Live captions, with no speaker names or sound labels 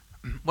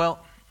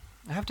Well,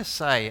 I have to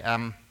say,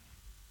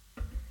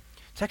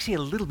 it's actually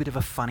a little bit of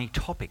a funny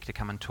topic to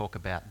come and talk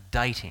about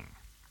dating.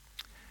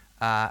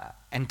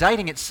 And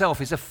dating itself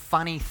is a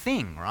funny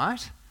thing,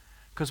 right?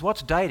 Because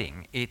what's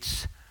dating?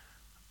 It's,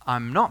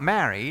 I'm not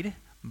married,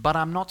 but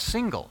I'm not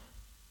single.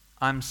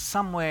 I'm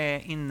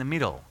somewhere in the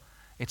middle.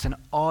 It's an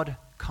odd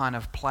kind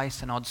of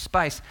place, an odd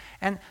space.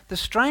 And the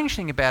strange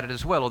thing about it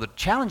as well, or the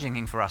challenging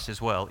thing for us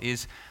as well,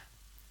 is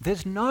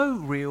there's no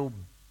real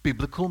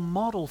biblical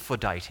model for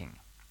dating.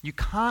 You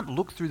can't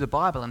look through the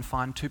Bible and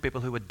find two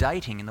people who are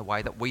dating in the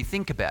way that we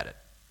think about it.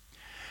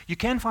 You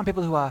can find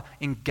people who are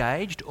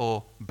engaged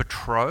or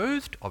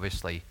betrothed,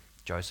 obviously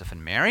Joseph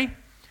and Mary.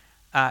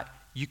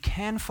 You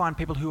can find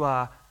people who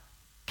are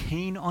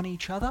keen on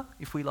each other,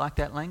 if we like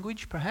that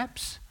language,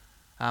 perhaps.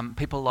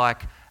 People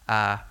like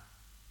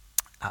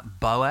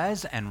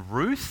Boaz and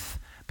Ruth,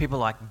 people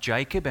like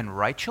Jacob and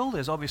Rachel.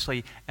 There's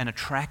obviously an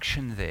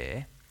attraction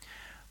there.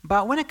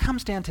 But when it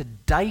comes down to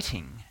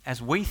dating,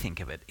 as we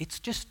think of it, it's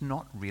just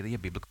not really a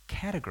biblical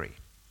category.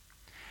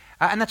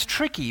 And that's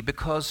tricky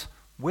because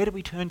where do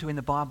we turn to in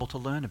the Bible to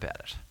learn about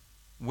it?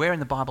 Where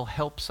in the Bible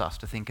helps us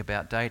to think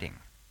about dating?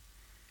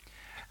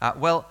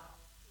 We're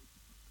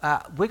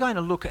going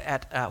to look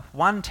at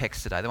one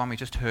text today, the one we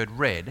just heard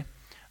read,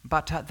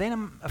 but then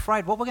I'm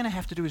afraid what we're going to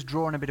have to do is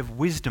draw on a bit of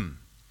wisdom.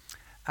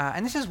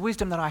 And this is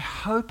wisdom that I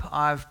hope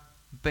I've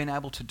been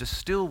able to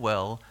distill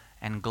well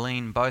and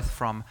glean both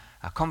from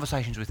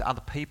conversations with other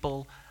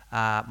people,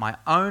 my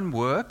own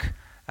work.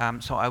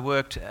 So I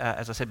worked,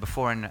 as I said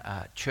before, in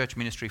church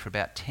ministry for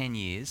about 10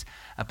 years.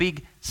 A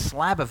big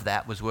slab of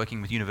that was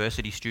working with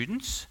university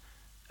students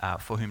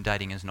for whom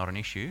dating is not an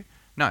issue.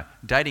 No,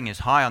 dating is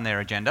high on their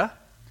agenda.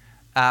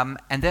 And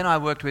then I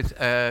worked with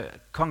a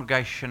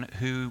congregation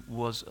who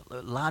was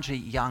largely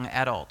young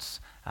adults,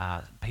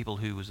 people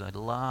who was a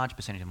large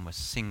percentage of them were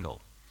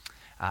single.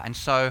 And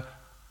so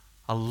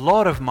a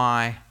lot of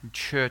my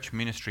church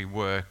ministry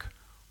work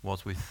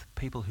was with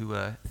people who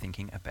were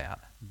thinking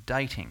about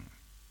dating.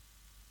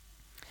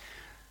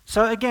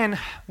 So again,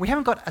 we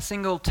haven't got a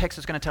single text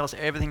that's going to tell us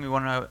everything we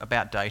want to know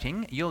about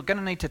dating. You're going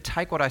to need to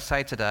take what I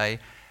say today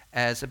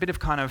as a bit of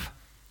kind of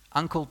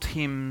Uncle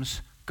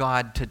Tim's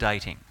guide to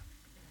dating.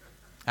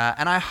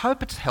 And I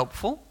hope it's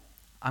helpful.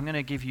 I'm going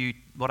to give you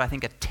what I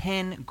think are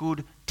 10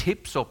 good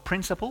tips or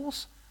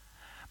principles.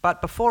 But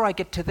before I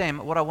get to them,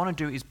 what I want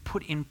to do is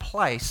put in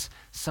place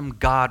some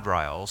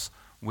guardrails,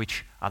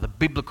 which are the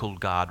biblical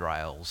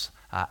guardrails,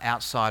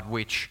 outside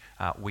which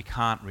we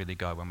can't really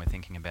go when we're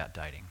thinking about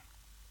dating.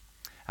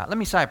 Let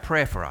me say a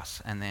prayer for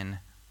us, and then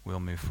we'll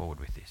move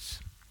forward with this.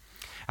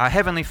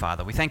 Heavenly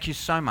Father, we thank you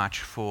so much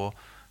for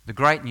the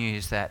great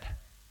news that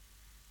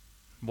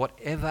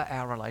whatever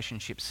our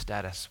relationship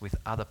status with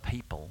other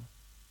people,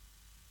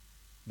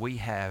 we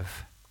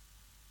have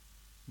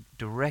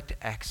direct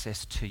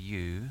access to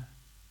you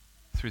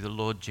through the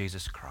Lord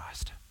Jesus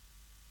Christ,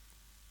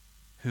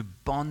 who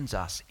bonds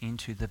us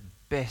into the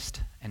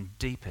best and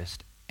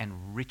deepest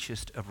and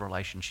richest of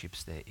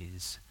relationships there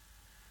is.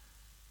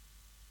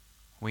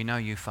 We know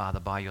you, Father,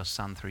 by your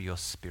Son through your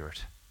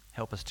Spirit.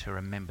 Help us to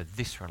remember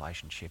this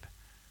relationship,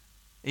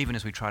 even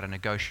as we try to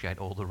negotiate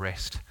all the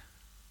rest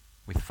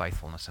with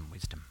faithfulness and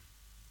wisdom.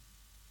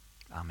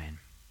 Amen.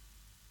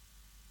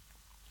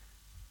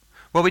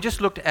 Well, we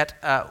just looked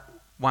at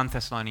 1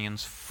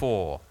 Thessalonians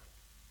 4.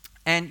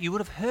 And you would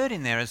have heard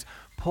in there, as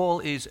Paul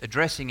is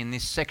addressing in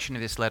this section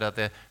of this letter,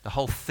 the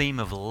whole theme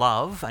of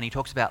love, and he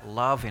talks about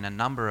love in a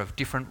number of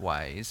different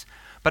ways.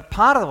 But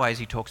part of the ways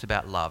he talks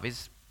about love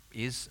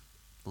is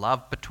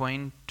love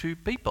between two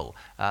people,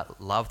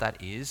 love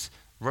that is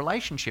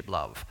relationship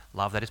love,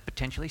 love that is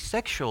potentially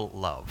sexual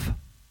love.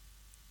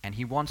 And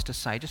he wants to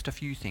say just a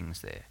few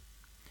things there.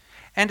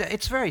 And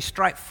it's very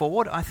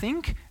straightforward, I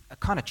think,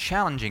 kind of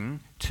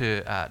challenging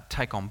to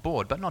take on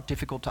board, but not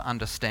difficult to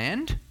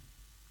understand.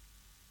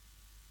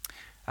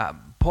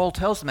 Paul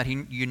tells them that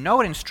you know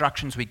what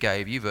instructions we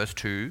gave you, verse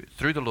 2,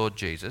 through the Lord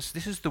Jesus.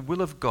 This is the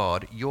will of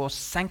God, your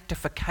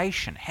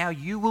sanctification, how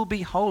you will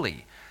be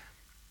holy.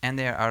 And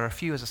there are a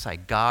few, as I say,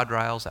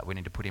 guardrails that we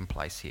need to put in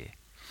place here.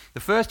 The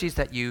first is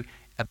that you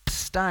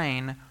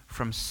abstain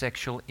from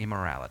sexual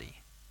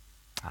immorality.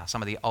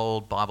 Some of the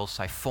old Bibles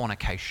say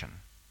fornication.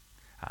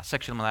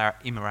 Sexual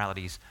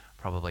immorality is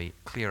probably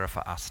clearer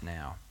for us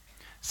now.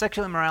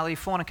 Sexual immorality,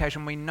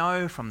 fornication, we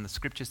know from the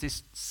scriptures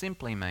this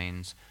simply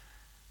means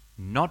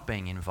not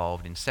being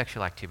involved in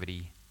sexual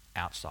activity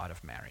outside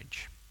of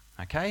marriage.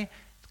 Okay?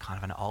 It's kind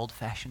of an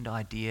old-fashioned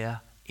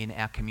idea in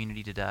our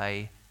community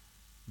today,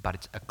 but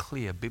it's a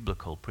clear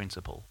biblical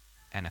principle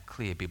and a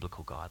clear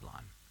biblical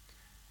guideline.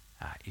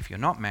 If you're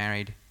not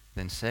married,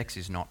 then sex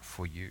is not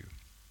for you.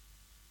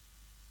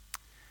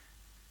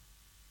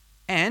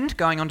 And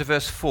going on to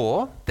verse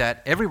 4,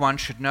 that everyone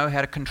should know how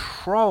to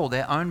control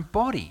their own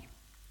body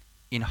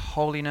in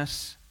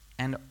holiness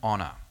and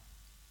honour,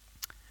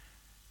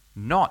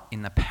 not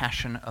in the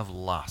passion of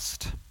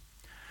lust.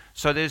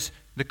 So there's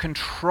the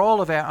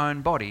control of our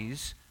own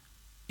bodies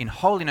in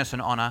holiness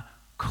and honour,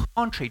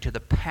 contrary to the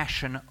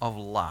passion of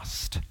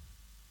lust.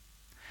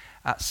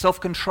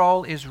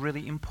 Self-control is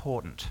really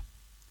important.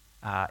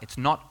 It's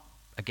not,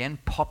 again,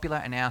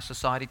 popular in our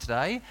society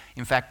today.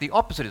 In fact, the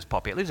opposite is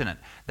popular, isn't it?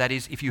 That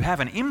is, if you have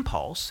an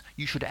impulse,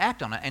 you should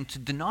act on it, and to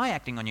deny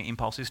acting on your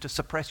impulse is to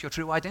suppress your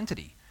true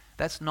identity.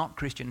 That's not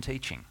Christian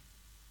teaching.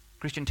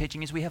 Christian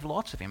teaching is we have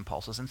lots of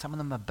impulses, and some of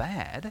them are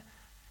bad,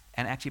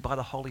 and actually by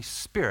the Holy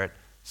Spirit,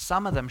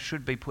 some of them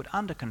should be put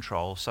under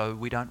control so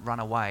we don't run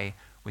away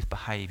with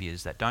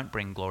behaviours that don't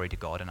bring glory to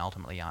God and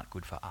ultimately aren't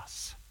good for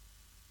us.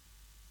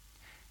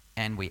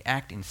 And we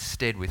act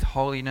instead with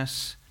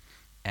holiness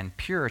and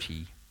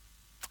purity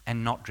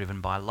and not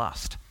driven by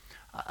lust.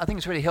 I think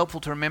it's really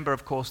helpful to remember,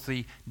 of course,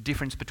 the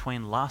difference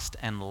between lust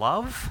and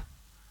love.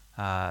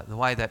 The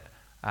way that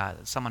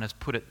someone has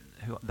put it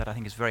that I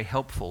think is very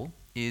helpful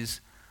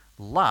is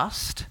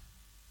lust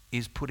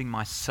is putting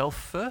myself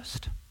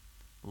first.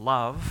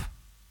 Love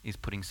is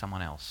putting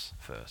someone else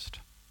first.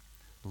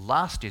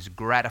 Lust is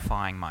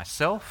gratifying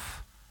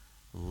myself.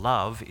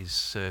 Love is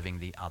serving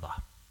the other.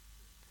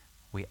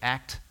 We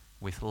act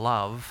with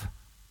love,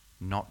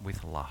 not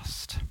with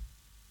lust.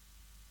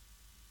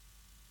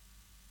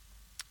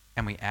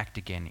 And we act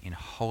again in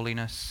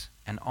holiness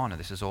and honour.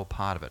 This is all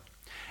part of it.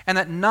 And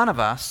that none of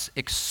us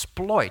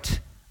exploit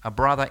a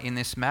brother in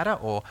this matter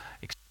or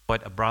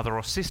exploit a brother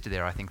or sister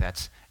there. I think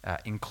that's an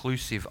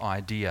inclusive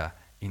idea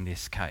in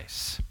this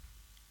case.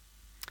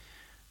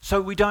 So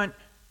we don't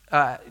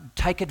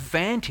take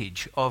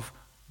advantage of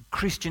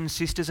Christian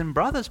sisters and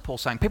brothers,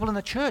 Paul's saying. People in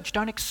the church,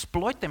 don't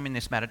exploit them in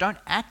this matter. Don't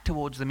act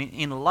towards them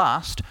in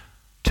lust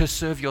to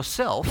serve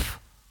yourself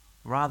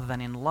rather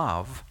than in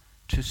love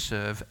to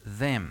serve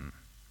them.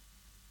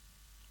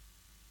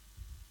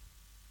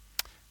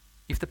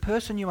 If the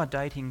person you are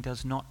dating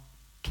does not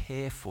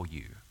care for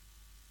you,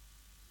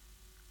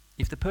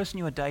 if the person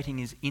you are dating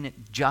is in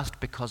it just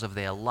because of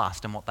their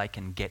lust and what they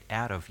can get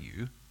out of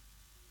you,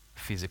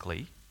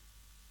 physically,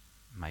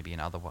 maybe in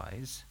other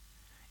ways,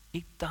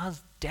 it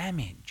does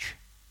damage.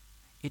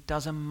 It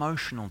does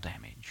emotional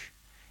damage.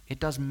 It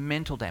does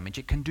mental damage.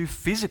 It can do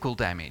physical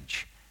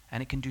damage.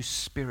 And it can do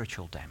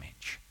spiritual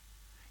damage.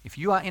 If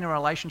you are in a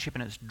relationship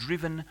and it's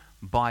driven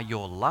by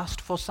your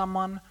lust for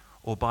someone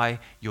or by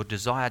your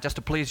desire just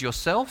to please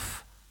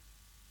yourself,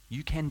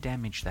 you can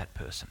damage that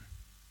person.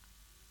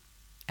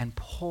 And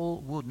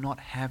Paul would not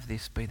have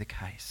this be the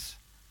case.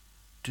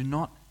 Do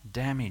not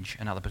damage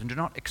another person. Do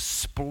not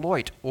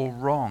exploit or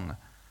wrong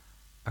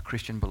a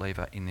Christian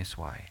believer in this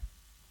way.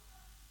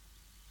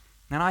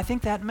 And I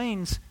think that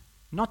means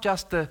not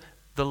just the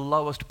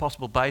lowest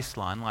possible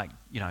baseline, like,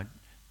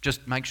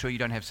 just make sure you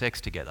don't have sex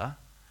together.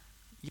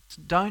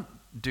 Don't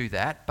do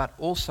that, but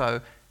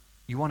also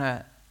you want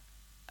to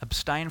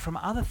abstain from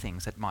other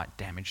things that might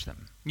damage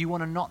them. You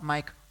want to not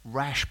make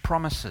rash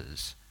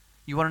promises.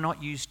 You want to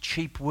not use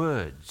cheap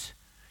words.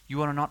 You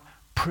want to not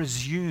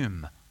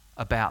presume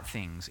about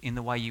things in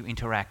the way you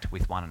interact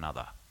with one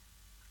another.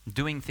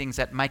 Doing things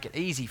that make it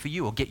easy for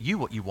you or get you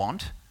what you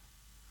want,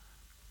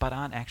 but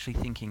aren't actually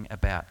thinking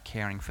about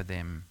caring for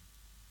them,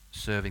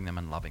 serving them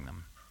and loving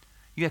them.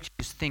 You actually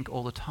just think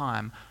all the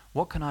time,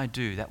 what can I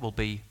do that will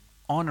be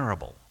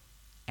honourable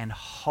and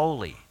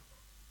holy,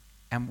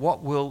 and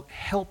what will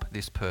help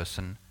this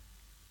person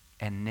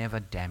and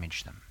never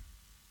damage them?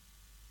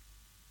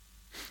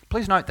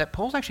 Please note that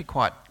Paul's actually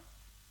quite,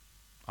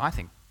 I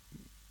think,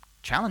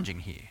 challenging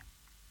here.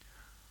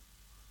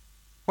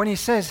 When he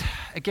says,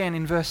 again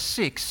in verse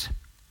 6,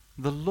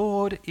 the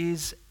Lord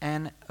is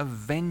an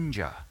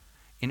avenger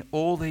in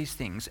all these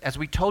things, as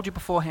we told you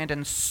beforehand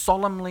and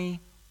solemnly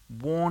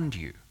warned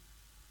you.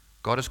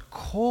 God has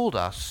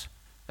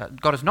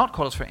not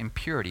called us for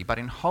impurity, but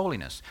in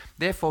holiness.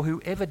 Therefore,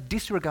 whoever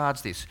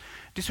disregards this,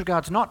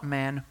 disregards not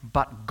man,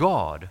 but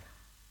God,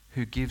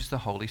 who gives the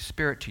Holy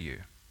Spirit to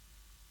you.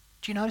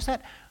 Do you notice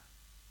that?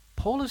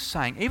 Paul is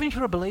saying, even if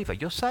you're a believer,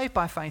 you're saved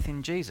by faith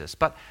in Jesus,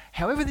 but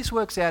however this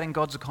works out in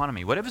God's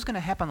economy, whatever's going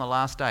to happen the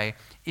last day,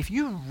 if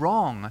you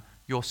wrong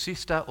your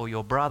sister or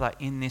your brother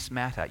in this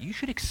matter, you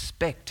should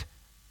expect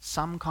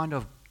some kind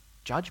of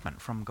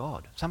judgment from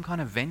God, some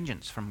kind of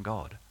vengeance from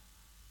God.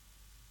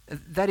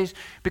 That is,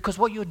 because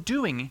what you're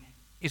doing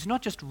is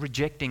not just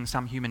rejecting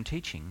some human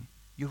teaching,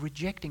 you're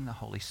rejecting the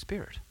Holy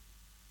Spirit.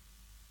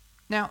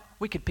 Now,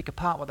 we could pick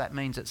apart what that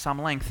means at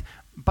some length,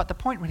 but the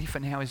point really for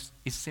now is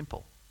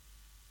simple.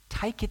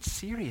 Take it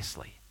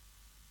seriously.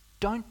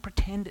 Don't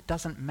pretend it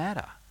doesn't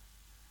matter.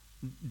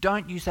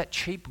 Don't use that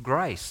cheap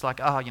grace, like,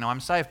 I'm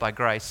saved by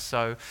grace,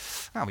 so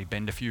we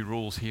bend a few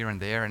rules here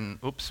and there, and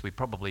oops, we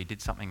probably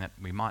did something that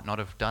we might not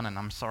have done, and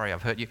I'm sorry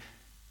I've hurt you.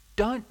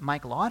 Don't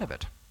make light of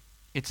it.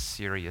 It's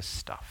serious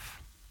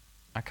stuff.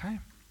 Okay?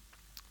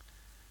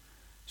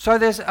 So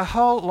there's a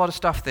whole lot of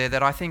stuff there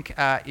that I think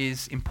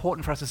is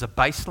important for us as a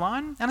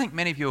baseline. I think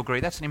many of you agree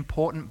that's an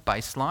important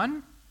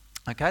baseline.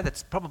 Okay,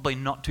 that's probably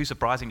not too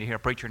surprising to hear a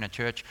preacher in a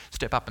church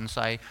step up and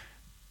say,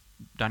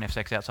 don't have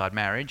sex outside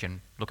marriage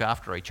and look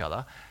after each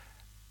other.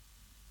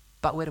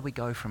 But where do we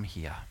go from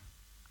here?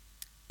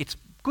 It's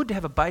good to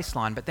have a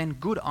baseline, but then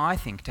good, I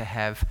think, to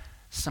have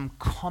some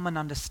common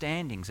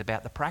understandings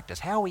about the practice.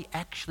 How are we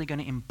actually going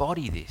to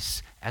embody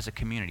this as a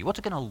community? What's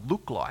it going to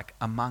look like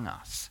among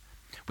us?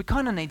 We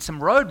kind of need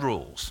some road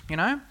rules, you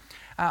know?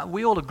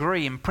 We all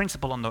agree in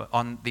principle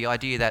on the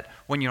idea that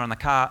when you're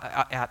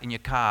out in your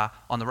car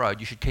on the road,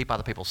 you should keep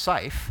other people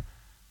safe,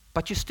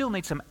 but you still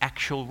need some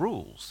actual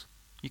rules.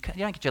 You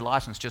don't get your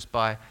license just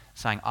by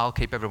saying, I'll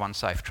keep everyone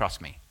safe,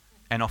 trust me,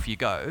 and off you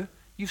go.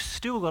 You've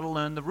still got to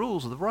learn the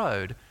rules of the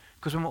road,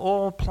 because when we're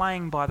all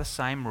playing by the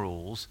same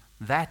rules,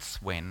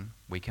 that's when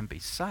we can be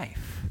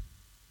safe.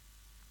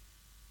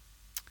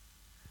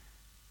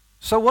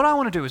 So what I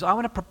want to do is I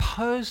want to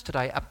propose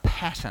today a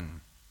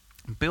pattern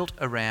built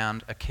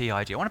around a key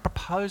idea. I want to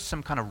propose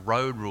some kind of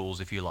road rules,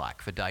 if you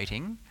like, for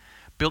dating,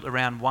 built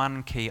around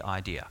one key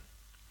idea.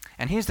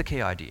 And here's the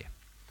key idea.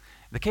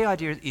 The key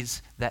idea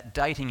is that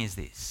dating is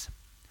this.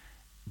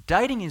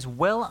 Dating is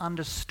well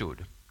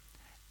understood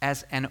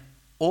as an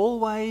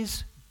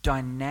always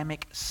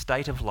dynamic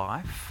state of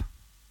life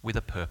with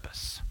a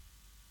purpose.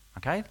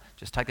 Okay?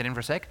 Just take that in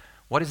for a sec.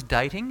 What is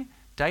dating?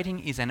 Dating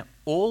is an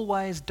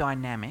always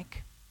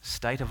dynamic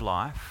state of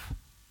life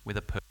with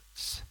a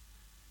purpose.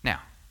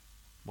 Now,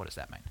 what does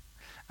that mean?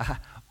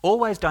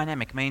 Always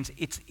dynamic means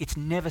it's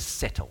never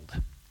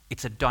settled.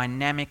 It's a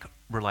dynamic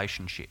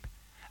relationship.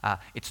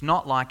 It's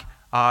not like,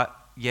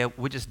 yeah,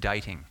 we're just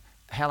dating.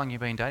 How long have you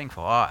been dating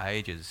for? Oh,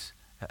 ages.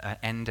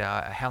 And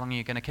how long are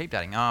you going to keep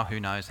dating? Oh, who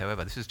knows,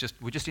 however.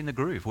 We're just in the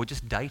groove. We're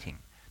just dating.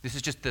 This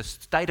is just the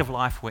state of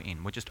life we're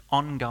in. We're just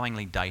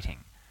ongoingly dating.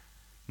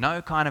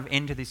 No kind of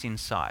end to this in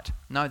sight.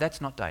 No, that's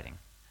not dating.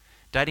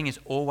 Dating is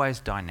always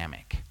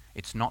dynamic.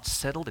 It's not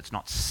settled, it's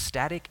not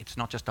static, it's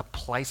not just a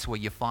place where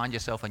you find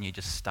yourself and you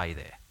just stay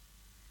there.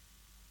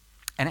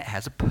 And it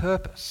has a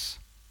purpose.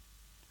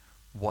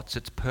 What's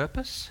its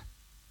purpose?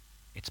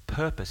 Its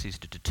purpose is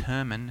to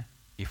determine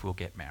if we'll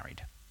get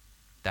married.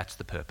 That's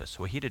the purpose.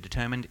 We're here to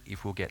determine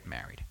if we'll get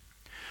married.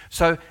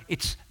 So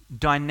it's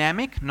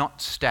dynamic,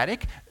 not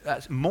static.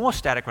 More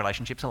static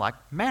relationships are like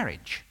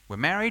marriage. We're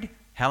married.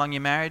 How long are you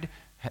married?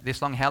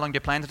 This long. How long do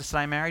you plan to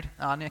stay married?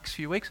 Next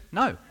few weeks?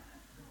 No.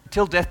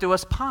 Till death do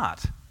us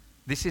part.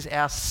 This is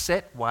our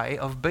set way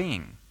of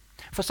being.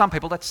 For some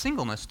people, that's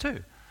singleness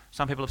too.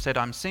 Some people have said,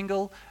 I'm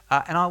single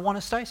and I want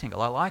to stay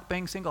single. I like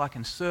being single. I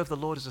can serve the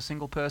Lord as a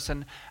single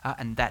person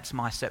and that's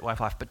my set way of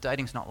life. But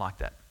dating's not like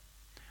that.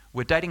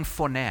 We're dating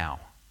for now,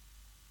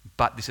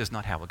 but this is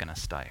not how we're going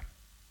to stay.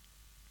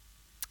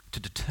 To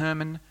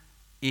determine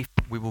if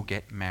we will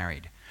get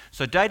married.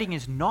 So dating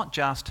is not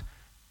just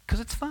because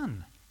it's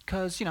fun,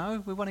 because, you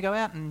know, we want to go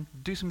out and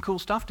do some cool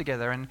stuff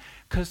together and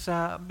because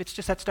it's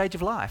just that stage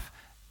of life.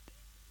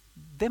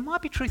 There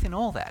might be truth in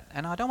all that,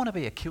 and I don't want to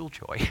be a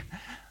killjoy,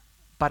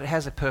 but it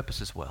has a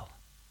purpose as well.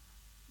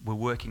 We're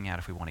working out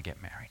if we want to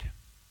get married.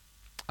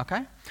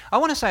 Okay? I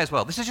want to say as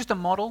well, this is just a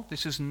model.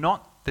 There's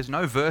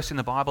no verse in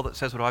the Bible that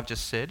says what I've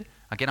just said.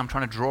 Again, I'm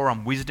trying to draw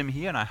on wisdom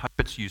here, and I hope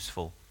it's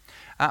useful.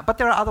 But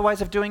there are other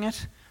ways of doing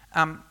it.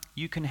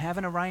 You can have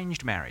an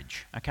arranged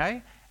marriage,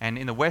 okay? And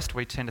in the West,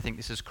 we tend to think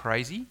this is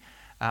crazy,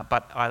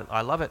 but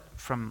I love it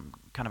from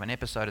kind of an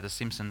episode of The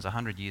Simpsons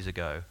 100 years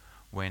ago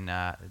when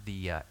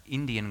the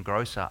Indian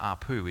grocer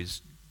Apu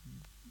is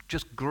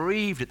just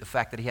grieved at the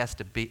fact that he has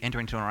to enter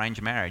into an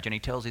arranged marriage, and he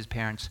tells his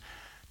parents,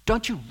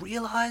 don't you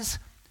realise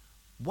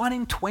 1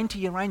 in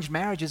 20 arranged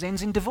marriages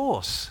ends in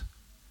divorce?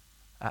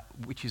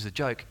 Which is a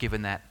joke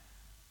given that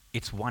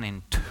it's 1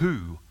 in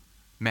 2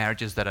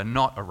 marriages that are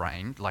not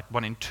arranged, like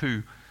 1 in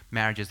 2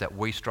 marriages that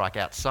we strike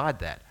outside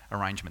that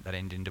arrangement that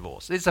end in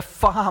divorce. There's a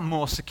far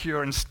more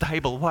secure and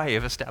stable way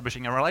of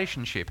establishing a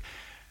relationship,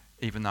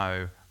 even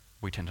though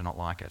we tend to not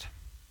like it.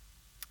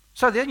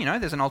 So then, you know,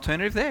 there's an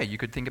alternative there. You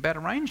could think about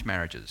arranged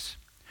marriages.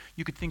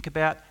 You could think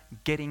about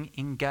getting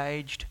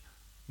engaged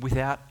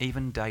without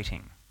even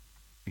dating.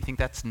 If you think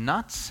that's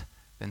nuts,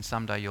 then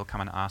someday you'll come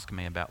and ask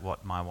me about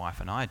what my wife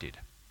and I did.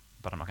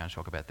 But I'm not going to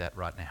talk about that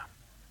right now.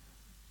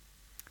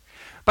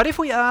 But if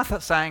we are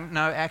saying,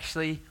 no,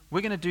 actually,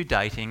 we're going to do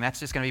dating, that's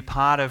just going to be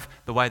part of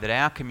the way that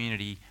our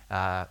community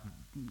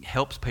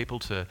helps people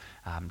to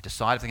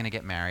decide if they're going to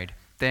get married,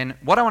 then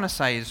what I want to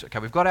say is, okay,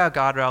 we've got our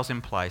guardrails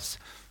in place.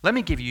 Let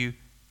me give you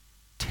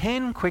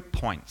 10 quick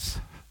points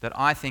that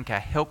I think are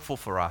helpful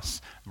for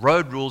us,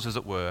 road rules as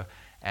it were,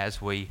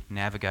 as we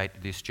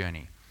navigate this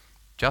journey.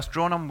 Just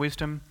drawn on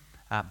wisdom,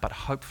 but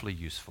hopefully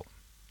useful.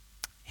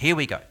 Here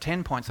we go,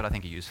 10 points that I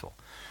think are useful.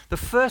 The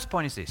first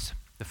point is this,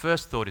 the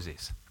first thought is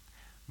this.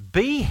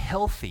 Be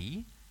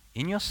healthy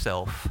in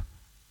yourself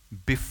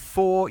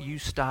before you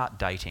start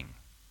dating.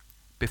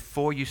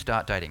 Before you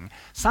start dating.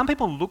 Some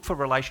people look for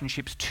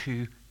relationships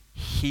to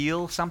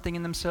heal something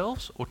in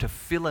themselves or to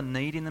fill a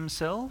need in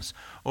themselves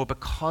or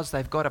because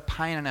they've got a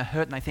pain and a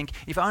hurt and they think,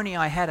 if only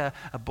I had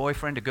a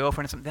boyfriend, a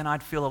girlfriend or something, then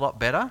I'd feel a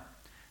lot better.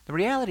 The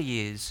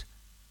reality is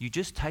you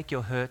just take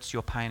your hurts,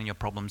 your pain and your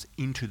problems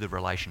into the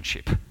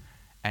relationship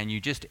and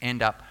you just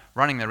end up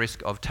running the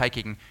risk of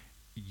taking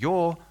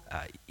your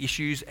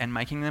issues and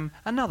making them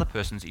another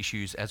person's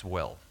issues as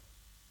well.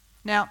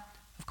 Now,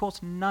 of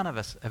course, none of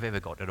us have ever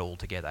got it all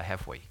together,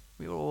 have we?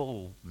 We're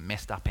all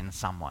messed up in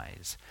some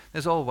ways.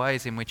 There's all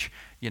ways in which,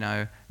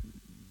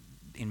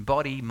 in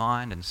body,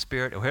 mind and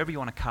spirit, or however you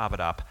want to carve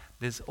it up,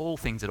 there's all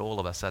things that all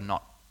of us are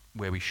not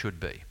where we should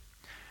be.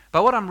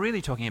 But what I'm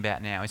really talking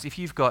about now is if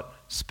you've got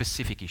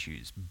specific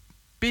issues,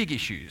 big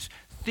issues,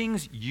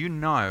 things you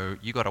know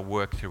you've got to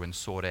work through and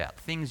sort out,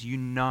 things you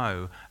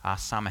know are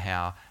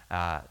somehow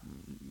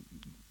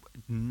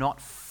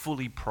not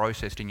fully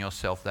processed in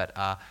yourself that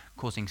are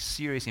causing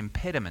serious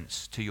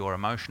impediments to your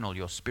emotional,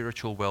 your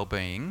spiritual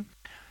well-being,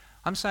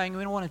 I'm saying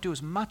we want to do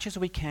as much as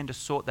we can to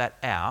sort that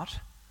out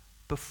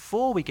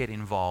before we get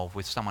involved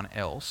with someone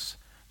else,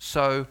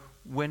 so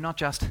we're not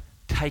just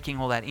taking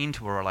all that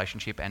into a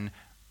relationship and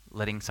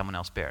letting someone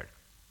else bear it.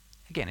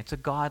 Again, it's a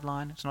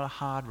guideline, it's not a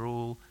hard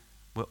rule.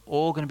 We're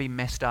all going to be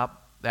messed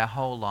up our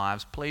whole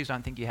lives. Please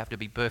don't think you have to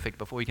be perfect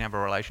before you can have a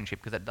relationship,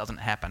 because that doesn't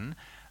happen.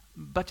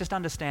 But just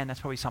understand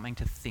that's probably something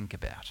to think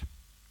about.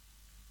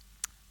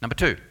 Number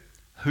 2,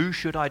 who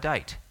should I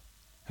date?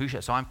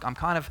 So I'm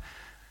kind of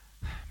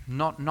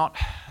not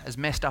as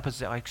messed up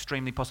as I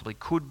extremely possibly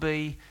could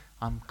be.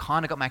 I'm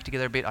kind of got my act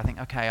together a bit. I think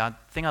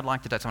I'd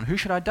like to date someone. Who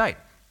should I date?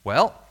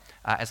 Well,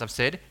 as I've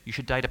said, you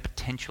should date a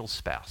potential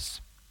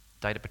spouse.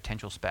 Date a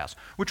potential spouse,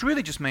 which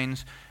really just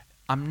means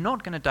I'm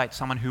not going to date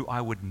someone who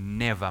I would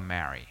never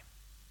marry.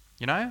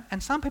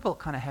 And some people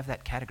kind of have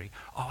that category.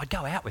 Oh, I'd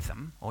go out with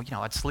them, or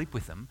I'd sleep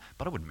with them,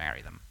 but I wouldn't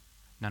marry them.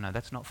 No,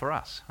 that's not for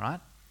us, right?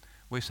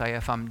 We say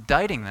if I'm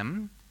dating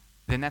them,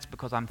 then that's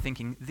because I'm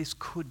thinking this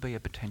could be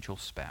a potential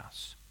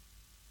spouse.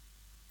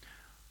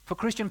 For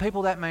Christian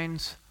people, that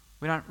means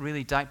we don't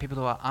really date people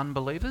who are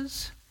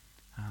unbelievers.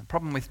 The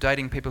problem with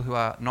dating people who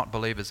are not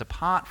believers,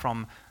 apart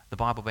from the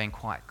Bible being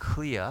quite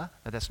clear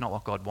that that's not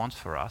what God wants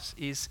for us,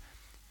 is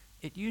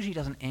it usually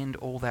doesn't end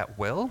all that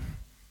well.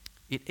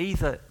 It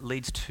either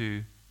leads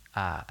to,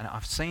 and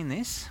I've seen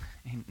this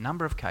in a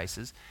number of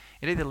cases,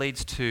 it either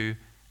leads to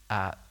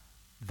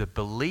the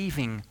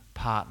believing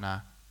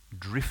partner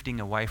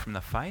drifting away from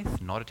the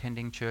faith, not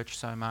attending church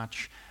so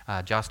much,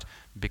 just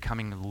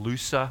becoming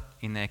looser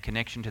in their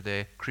connection to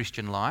their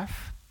Christian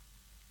life,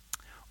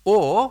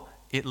 or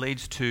it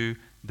leads to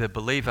the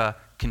believer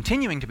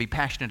continuing to be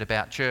passionate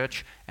about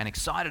church and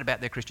excited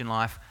about their Christian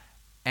life,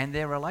 and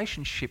their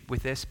relationship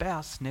with their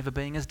spouse never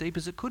being as deep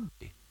as it could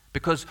be.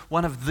 Because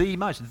one of the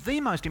most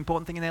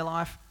important thing in their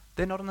life,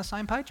 they're not on the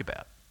same page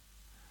about.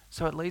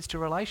 So it leads to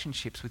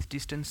relationships with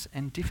distance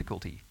and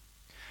difficulty.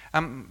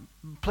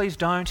 Please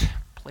don't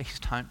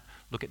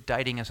look at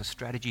dating as a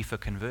strategy for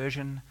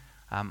conversion.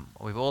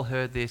 We've all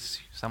heard this.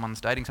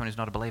 Someone's dating someone who's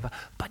not a believer.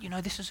 But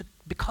this is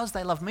because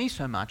they love me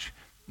so much,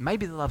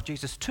 maybe they love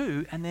Jesus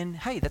too, and then,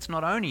 hey, that's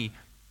not only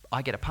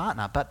I get a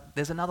partner, but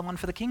there's another one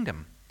for the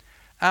kingdom.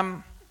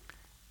 It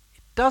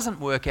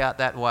doesn't work out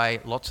that way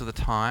lots of the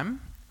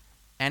time.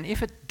 And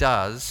if it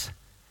does,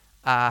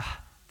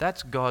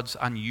 that's God's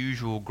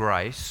unusual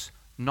grace,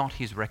 not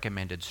his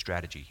recommended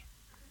strategy.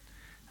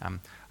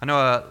 I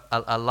know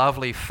a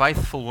lovely,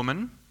 faithful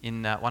woman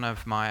in one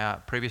of my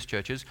previous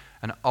churches,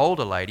 an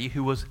older lady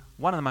who was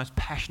one of the most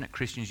passionate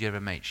Christians you ever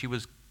meet. She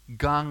was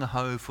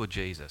gung-ho for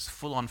Jesus,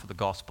 full on for the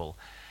gospel.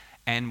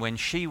 And when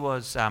she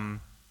was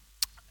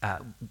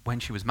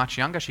much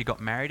younger, she got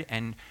married,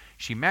 and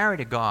she married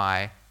a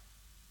guy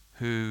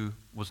who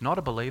was not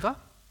a believer,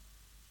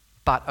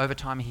 but over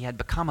time he had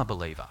become a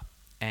believer.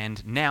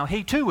 And now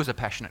he too was a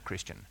passionate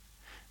Christian.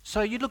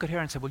 So you'd look at her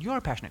and say, well, you're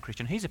a passionate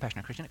Christian, he's a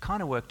passionate Christian, it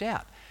kind of worked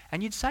out.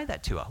 And you'd say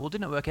that to her. Well,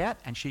 didn't it work out?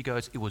 And she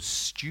goes, it was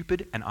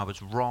stupid and I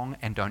was wrong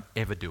and don't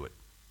ever do it.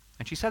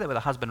 And she said that with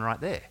her husband right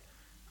there.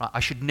 Right? I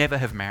should never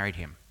have married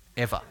him,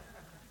 ever.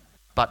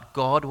 But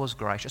God was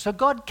gracious. So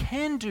God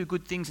can do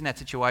good things in that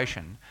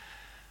situation.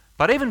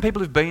 But even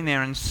people who've been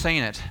there and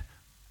seen it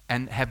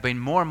and have been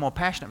more and more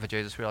passionate for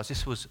Jesus realise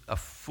this was a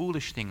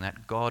foolish thing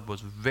that God was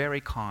very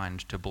kind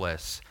to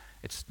bless.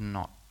 It's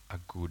not a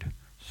good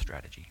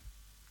strategy.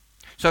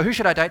 So who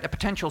should I date? A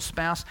potential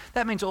spouse.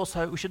 That means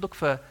also we should look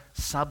for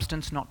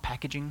substance, not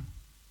packaging.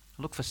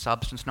 Look for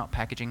substance, not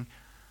packaging.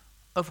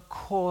 Of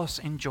course,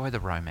 enjoy the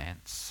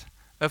romance.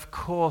 Of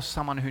course,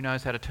 someone who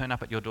knows how to turn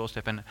up at your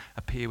doorstep and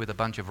appear with a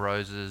bunch of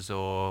roses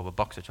or a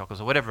box of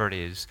chocolates or whatever it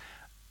is.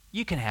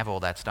 You can have all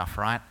that stuff,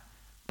 right?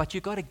 But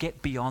you've got to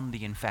get beyond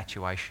the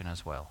infatuation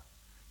as well.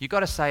 You've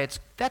got to say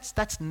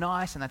that's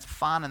nice and that's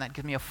fun and that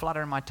gives me a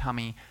flutter in my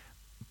tummy,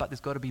 but there's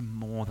got to be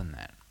more than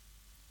that.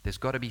 There's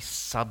got to be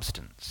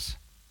substance.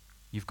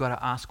 You've got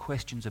to ask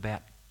questions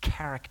about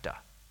character,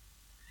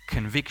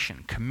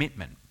 conviction,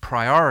 commitment,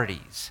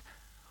 priorities.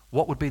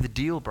 What would be the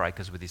deal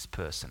breakers with this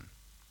person?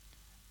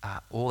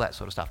 All that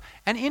sort of stuff.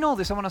 And in all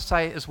this, I want to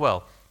say as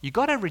well, you've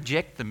got to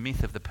reject the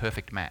myth of the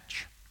perfect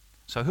match.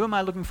 So who am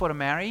I looking for to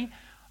marry?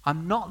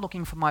 I'm not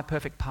looking for my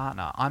perfect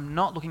partner. I'm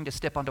not looking to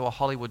step onto a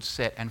Hollywood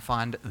set and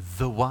find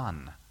the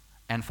one.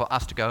 And for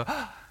us to go,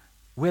 oh,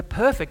 we're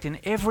perfect in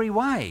every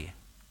way.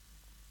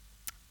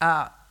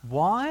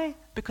 Why?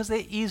 Because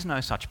there is no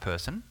such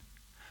person.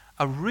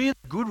 A really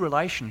good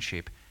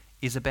relationship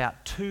is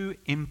about two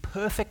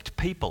imperfect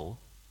people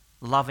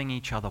loving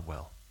each other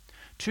well.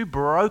 Two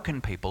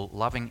broken people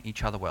loving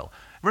each other well.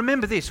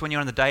 Remember this when you're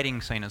in the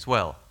dating scene as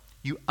well.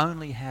 You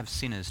only have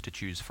sinners to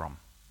choose from.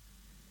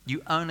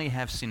 You only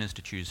have sinners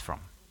to choose from.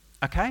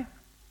 Okay?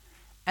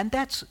 And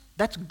that's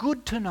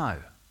good to know,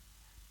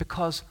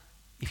 because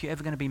if you're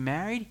ever going to be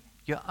married,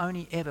 you're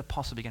only ever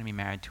possibly going to be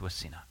married to a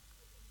sinner.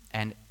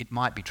 And it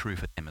might be true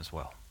for them as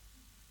well.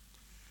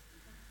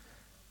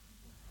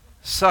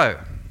 So,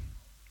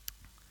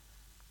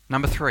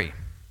 number 3.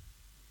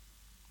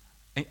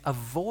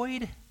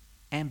 Avoid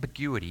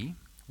ambiguity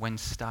when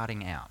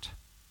starting out.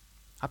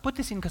 I put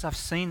this in because I've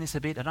seen this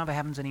a bit. I don't know if it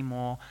happens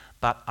anymore,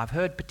 but I've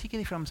heard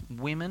particularly from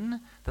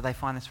women that they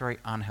find this very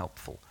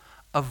unhelpful.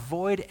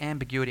 Avoid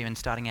ambiguity when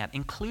starting out,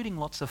 including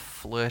lots of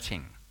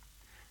flirting.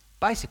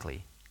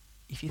 Basically,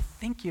 if you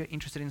think you're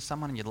interested in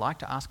someone and you'd like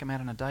to ask them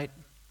out on a date,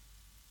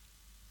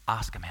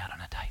 ask them out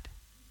on a date.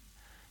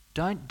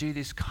 Don't do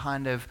this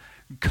kind of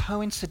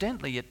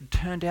coincidentally. It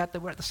turned out that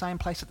we're at the same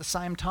place at the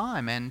same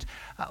time, and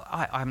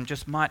I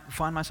just might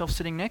find myself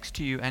sitting next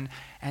to you, and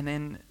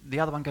then the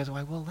other one goes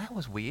away. Well, that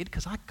was weird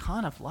because I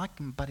kind of like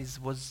him, but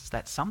was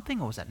that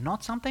something or was that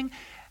not something?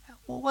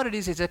 Well, what it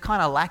is a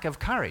kind of lack of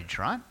courage,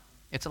 right?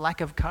 It's a lack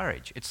of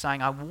courage. It's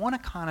saying I want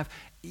to kind of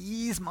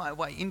ease my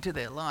way into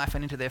their life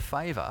and into their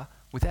favour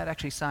without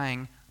actually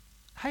saying,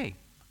 hey,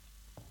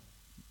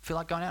 feel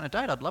like going out on a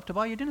date? I'd love to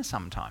buy you dinner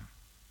sometime.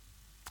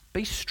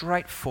 Be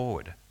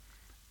straightforward.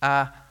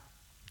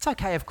 It's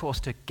okay, of course,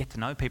 to get to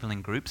know people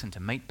in groups and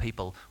to meet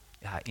people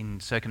in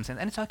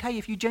circumstances. And it's okay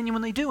if you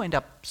genuinely do end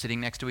up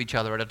sitting next to each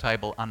other at a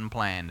table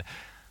unplanned.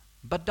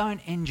 But don't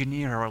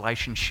engineer a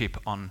relationship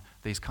on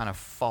these kind of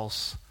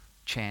false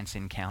chance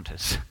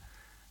encounters.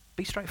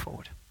 Be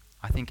straightforward.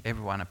 I think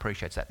everyone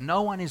appreciates that.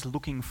 No one is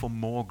looking for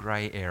more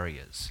grey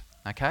areas,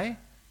 okay?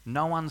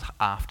 No one's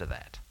after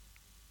that.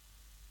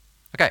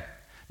 Okay,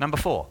 number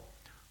 4.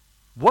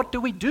 What do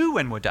we do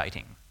when we're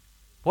dating?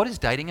 What is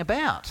dating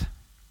about?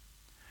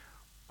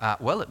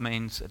 Well, it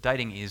means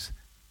dating is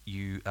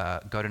you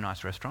go to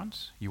nice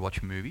restaurants, you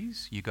watch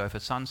movies, you go for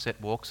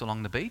sunset walks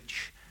along the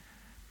beach.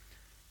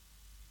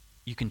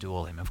 You can do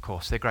all of them, of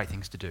course. They're great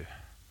things to do.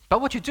 But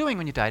what you're doing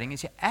when you're dating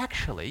is you're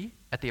actually,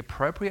 at the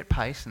appropriate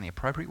pace and the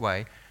appropriate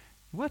way,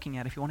 working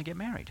out if you want to get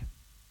married.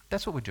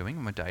 That's what we're doing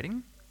when we're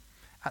dating.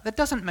 That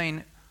doesn't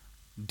mean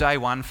day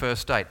 1,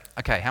 first date.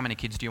 Okay, how many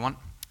kids do you want?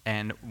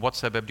 And what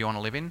suburb do you want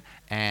to live in?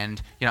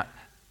 And,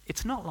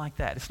 it's not like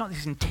that. It's not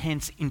this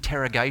intense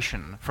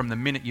interrogation from the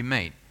minute you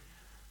meet.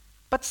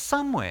 But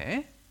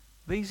somewhere,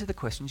 these are the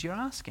questions you're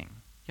asking.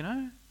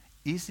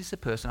 Is this a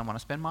person I want to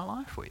spend my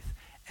life with?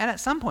 And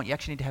at some point, you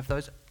actually need to have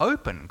those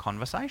open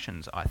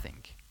conversations, I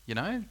think.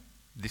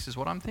 This is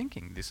what I'm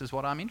thinking. This is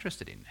what I'm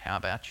interested in. How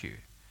about you?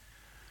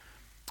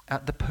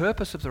 The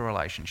purpose of the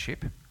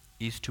relationship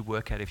is to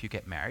work out if you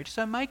get married.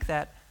 So make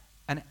that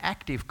an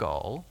active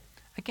goal.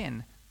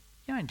 Again,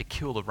 you don't need to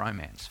kill the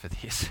romance for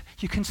this.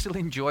 You can still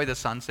enjoy the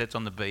sunsets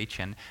on the beach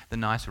and the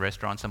nice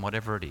restaurants and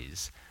whatever it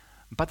is.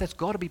 But that's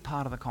got to be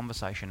part of the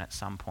conversation at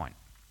some point.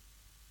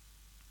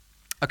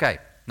 Okay,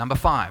 number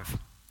 5.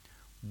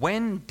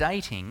 When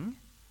dating,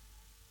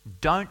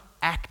 don't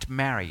act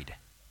married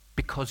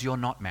because you're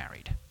not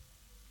married.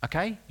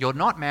 Okay? You're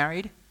not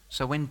married,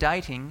 so when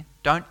dating,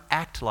 don't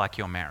act like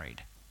you're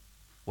married.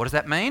 What does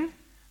that mean?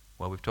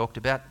 Well, we've talked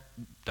about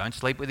don't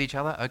sleep with each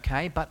other,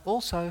 okay, but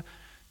also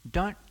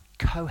don't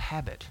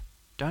cohabit.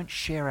 Don't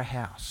share a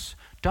house.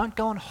 Don't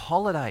go on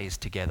holidays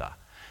together.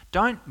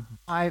 Don't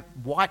buy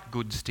white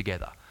goods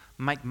together.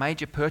 Make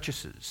major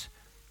purchases.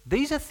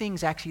 These are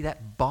things actually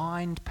that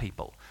bind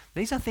people.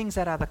 These are things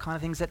that are the kind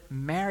of things that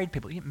married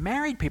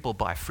people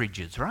buy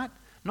fridges, right?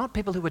 Not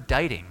people who are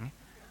dating.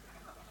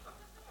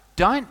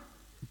 Don't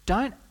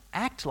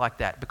act like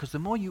that, because the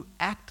more you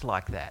act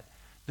like that,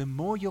 the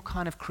more you're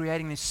kind of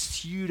creating this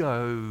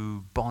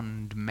pseudo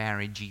bond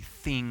marriagey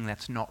thing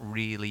that's not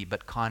really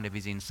but kind of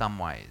is in some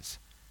ways.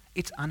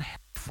 It's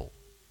unhelpful.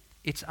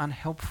 It's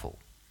unhelpful.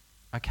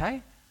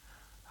 Okay?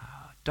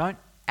 Don't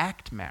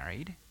act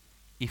married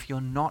if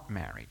you're not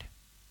married.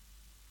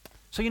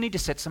 So you need to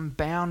set some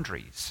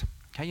boundaries.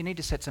 Okay? You need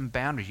to set some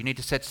boundaries. You need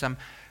to set some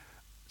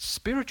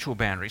spiritual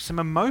boundaries, some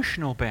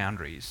emotional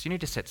boundaries. You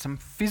need to set some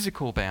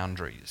physical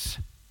boundaries.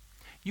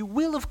 You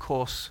will, of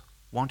course,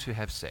 want to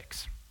have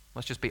sex.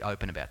 Let's just be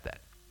open about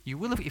that. You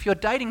will, if you're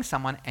dating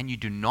someone and you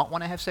do not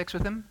want to have sex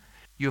with them,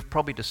 you've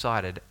probably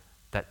decided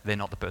that they're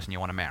not the person you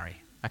want to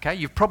marry. Okay?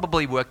 You've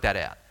probably worked that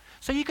out.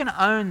 So you can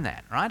own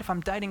that, right? If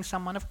I'm dating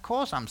someone, of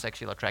course I'm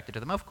sexually attracted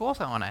to them. Of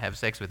course I want to have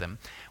sex with them,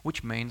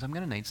 which means I'm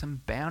going to need some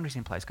boundaries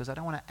in place because I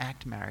don't want to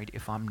act married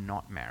if I'm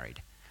not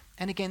married.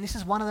 And again, this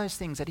is one of those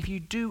things that if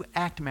you do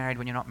act married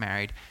when you're not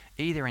married,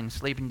 either in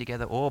sleeping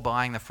together or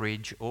buying the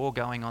fridge or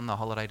going on the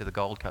holiday to the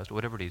Gold Coast or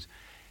whatever it is,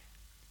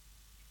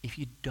 if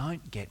you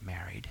don't get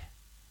married,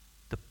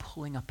 the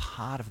pulling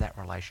apart of that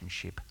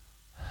relationship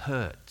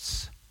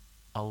hurts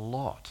a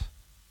lot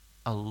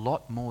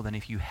more than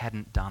if you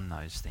hadn't done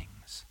those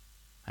things.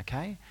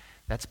 Okay?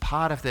 That's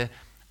part of the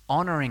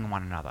honouring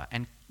one another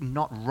and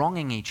not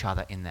wronging each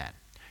other in that.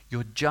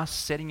 You're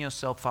just setting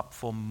yourself up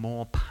for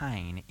more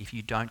pain if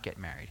you don't get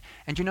married.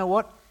 And you know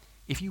what?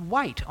 if you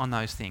wait on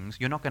those things,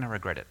 you're not going to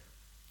regret it.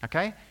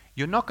 Okay?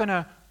 You're not going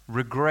to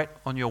regret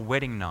on your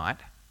wedding night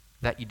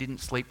that you didn't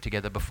sleep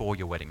together before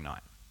your wedding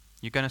night.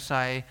 You're going to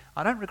say,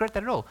 I don't regret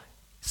that at all.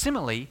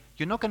 Similarly,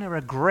 you're not going to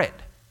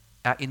regret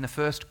in the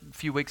first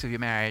few weeks of your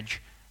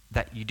marriage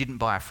that you didn't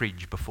buy a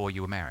fridge before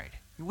you were married.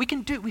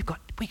 We've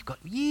got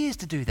years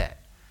to do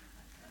that.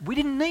 We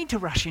didn't need to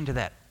rush into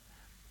that.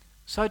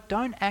 So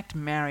don't act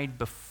married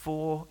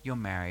before you're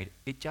married.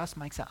 It just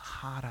makes it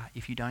harder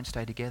if you don't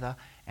stay together,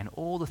 and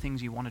all the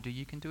things you want to do,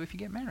 you can do if you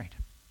get married.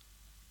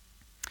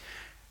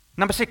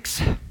 Number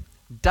 6,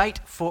 date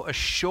for a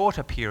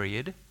shorter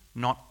period,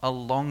 not a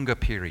longer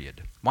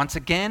period. Once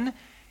again,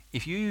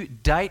 if you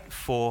date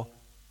for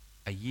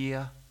a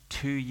year,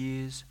 2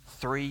 years,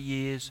 3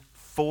 years,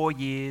 4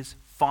 years,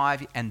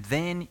 5 years, and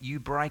then you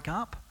break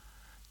up,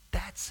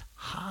 that's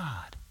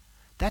hard.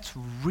 That's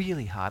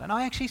really hard. And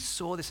I actually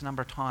saw this a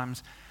number of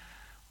times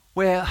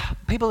where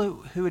people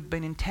who had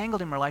been entangled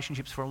in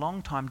relationships for a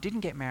long time didn't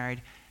get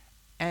married,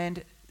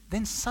 and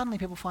then suddenly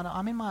people find out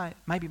I'm in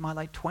maybe my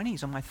late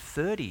 20s or my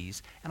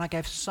 30s, and I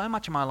gave so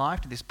much of my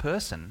life to this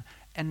person,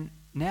 and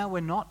now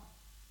we're not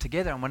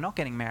together and we're not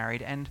getting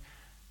married, and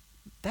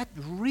that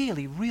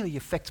really, really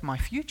affects my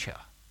future.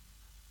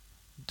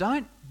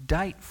 Don't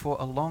date for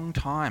a long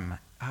time.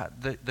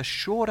 The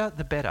shorter,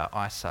 the better,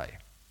 I say.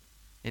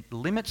 It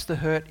limits the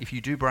hurt if you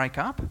do break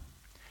up.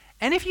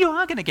 And if you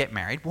are going to get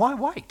married, why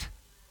wait?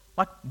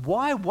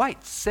 Why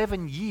wait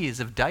 7 years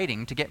of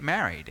dating to get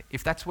married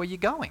if that's where you're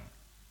going?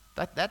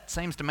 That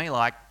seems to me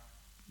like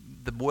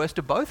the worst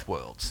of both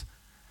worlds.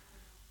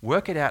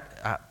 Work it out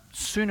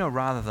sooner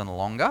rather than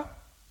longer.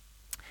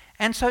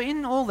 And so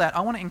in all that, I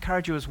want to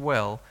encourage you as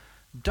well,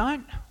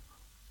 don't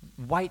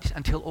wait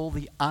until all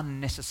the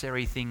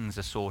unnecessary things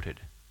are sorted.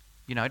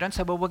 Don't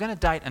say, well, we're going to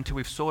date until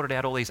we've sorted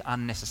out all these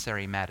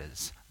unnecessary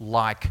matters,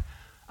 like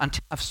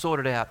until I've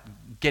sorted out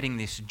getting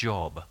this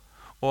job,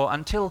 or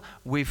until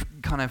we've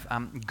kind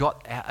of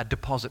got a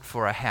deposit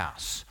for a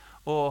house,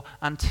 or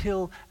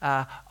until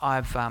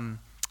I've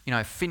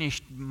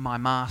finished my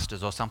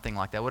master's or something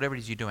like that, whatever it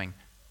is you're doing.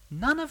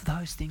 None of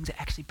those things are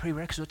actually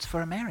prerequisites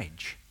for a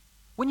marriage.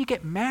 When you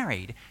get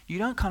married, you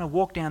don't kind of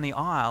walk down the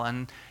aisle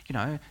and,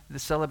 the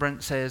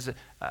celebrant says,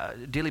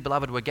 dearly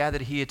beloved, we're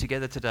gathered here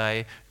together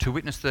today to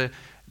witness the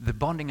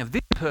bonding of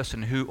this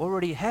person who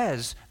already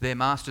has their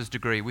master's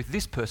degree with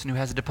this person who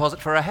has a deposit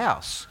for a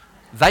house.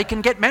 They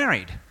can get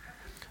married.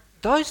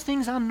 Those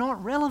things are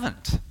not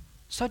relevant.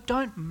 So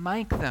don't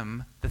make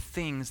them the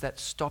things that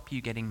stop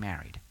you getting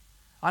married.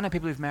 I know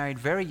people who've married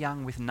very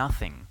young with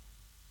nothing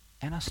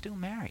and are still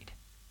married.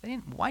 They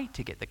didn't wait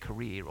to get the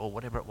career or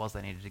whatever it was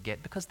they needed to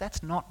get, because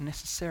that's not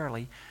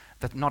necessarily,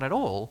 not at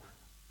all,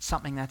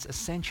 something that's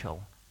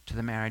essential to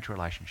the marriage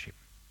relationship.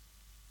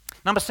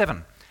 Number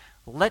 7,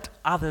 let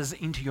others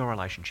into your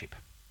relationship.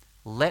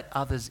 Let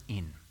others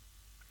in.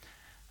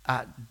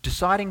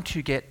 Deciding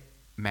to get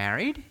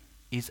married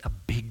is a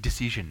big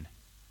decision.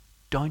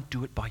 Don't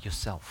do it by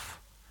yourself.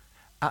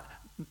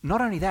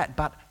 Not only that,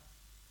 but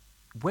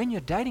when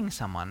you're dating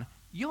someone,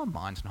 your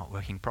mind's not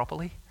working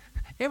properly.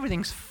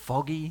 Everything's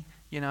foggy.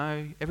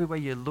 Everywhere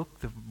you look,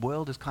 the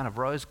world is kind of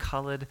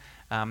rose-coloured.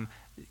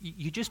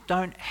 You just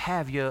don't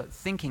have your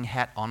thinking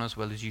hat on as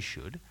well as you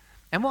should.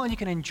 And while you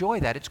can enjoy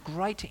that, it's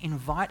great to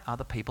invite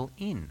other people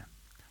in.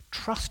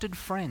 Trusted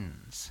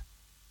friends,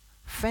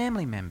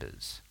 family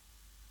members,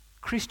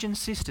 Christian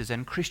sisters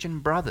and Christian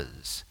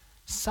brothers.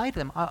 Say to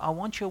them, I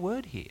want your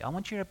word here. I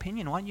want your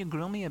opinion. Why don't you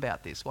grill me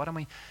about this? Why don't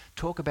we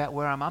talk about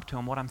where I'm up to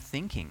and what I'm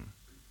thinking?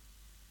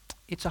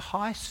 It's a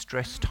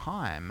high-stress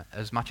time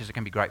as much as it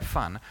can be great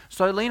fun.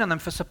 So lean on them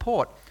for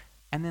support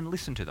and then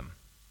listen to them.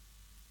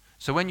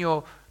 So when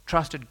your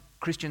trusted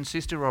Christian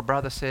sister or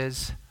brother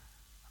says,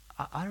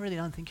 I really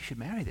don't think you should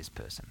marry this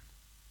person.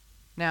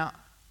 Now,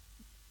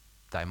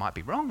 they might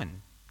be wrong,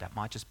 and that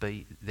might just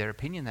be their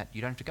opinion that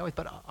you don't have to go with,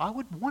 but I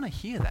would want to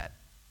hear that.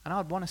 And I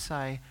would want to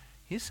say,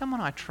 here's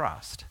someone I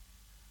trust,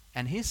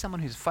 and here's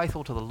someone who's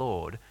faithful to the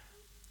Lord.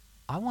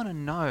 I want to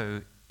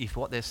know if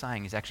what they're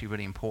saying is actually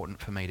really important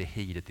for me to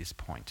heed at this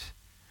point.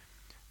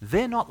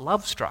 They're not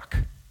love-struck.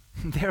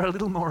 They're a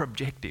little more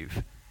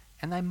objective,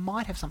 and they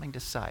might have something to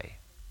say.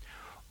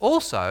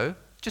 Also,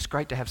 just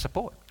great to have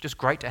support. Just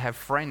great to have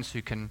friends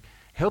who can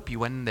help you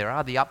when there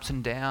are the ups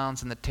and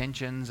downs and the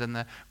tensions and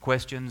the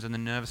questions and the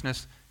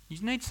nervousness.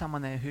 You need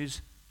someone there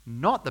who's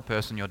not the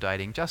person you're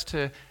dating, just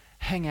to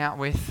hang out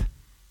with,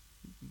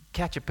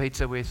 catch a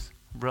pizza with,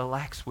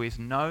 relax with,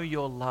 know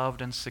you're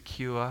loved and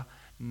secure,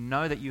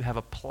 know that you have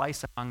a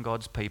place among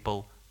God's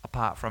people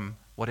apart from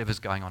whatever's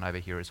going on over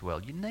here as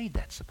well. You need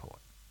that support.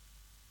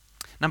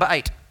 Number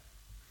 8,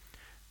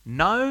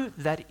 know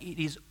that it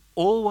is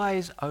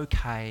always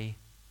okay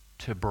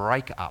to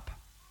break up.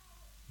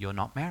 You're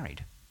not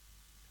married.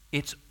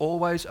 It's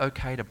always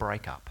okay to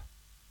break up.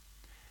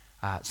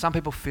 Some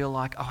people feel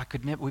like,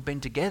 we've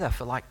been together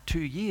for like 2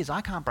 years.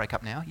 I can't break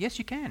up now. Yes,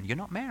 you can. You're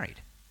not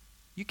married.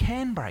 You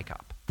can break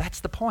up.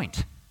 That's the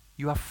point.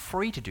 You are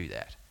free to do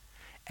that.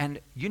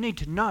 And you need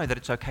to know that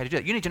it's okay to do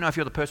that. You need to know if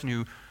you're the person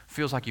who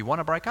feels like you want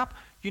to break up.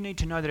 You need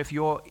to know that if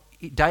you're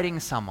dating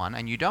someone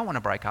and you don't want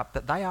to break up,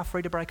 that they are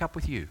free to break up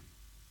with you.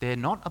 They're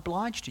not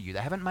obliged to you. They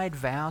haven't made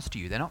vows to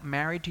you. They're not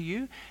married to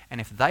you. And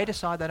if they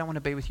decide they don't want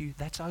to be with you,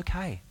 that's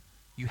okay.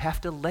 You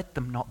have to let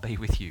them not be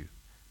with you.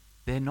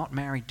 They're not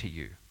married to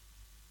you.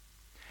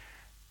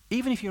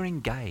 Even if you're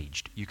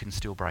engaged, you can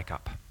still break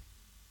up.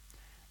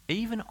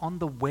 Even on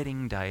the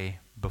wedding day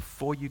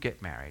before you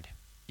get married,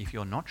 if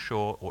you're not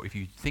sure or if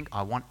you think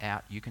I want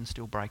out, you can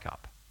still break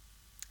up.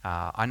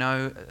 I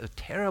know a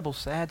terrible,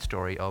 sad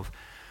story of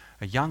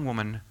a young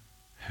woman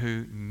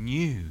who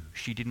knew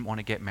she didn't want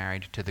to get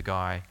married to the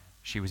guy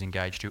she was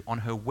engaged to. On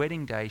her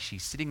wedding day,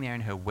 she's sitting there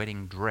in her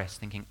wedding dress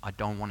thinking, I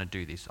don't want to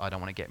do this, I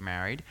don't want to get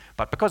married.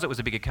 But because it was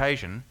a big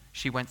occasion,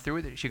 she went through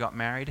with it, she got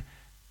married,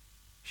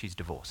 she's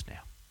divorced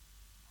now.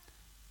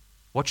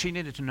 What she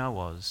needed to know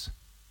was,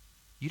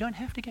 you don't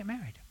have to get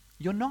married.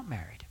 You're not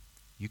married.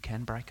 You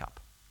can break up.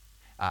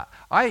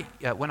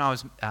 When I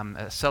was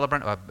a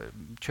celebrant, or a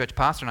church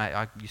pastor, and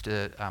I used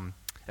to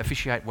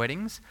officiate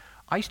weddings,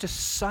 I used to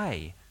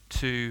say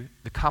to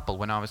the couple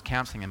when I was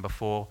counselling them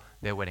before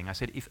their wedding, I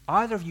said, if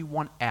either of you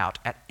want out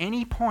at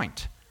any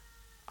point,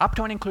 up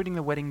to and including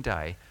the wedding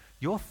day,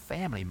 your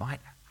family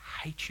might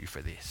hate you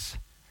for this.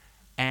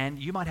 And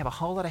you might have a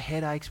whole lot of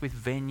headaches with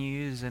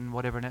venues and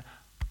whatever. And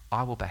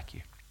I will back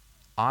you.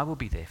 I will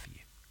be there for you.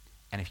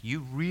 And if you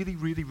really,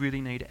 really,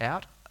 really need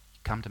out,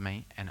 come to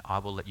me and I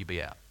will let you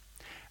be out.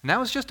 And that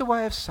was just a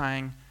way of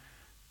saying,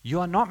 you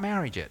are not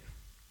married yet.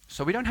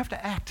 So we don't have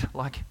to act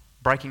like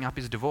breaking up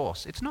is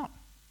divorce. It's not.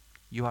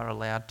 You are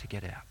allowed to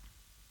get out.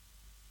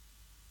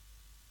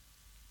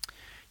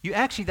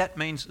 That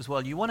means as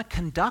well, you want to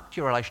conduct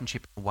your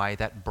relationship in a way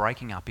that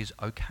breaking up is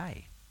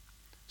okay.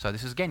 So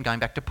this is again going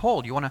back to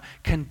Paul. You want to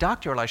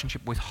conduct your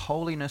relationship with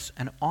holiness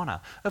and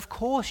honour. Of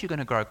course you're going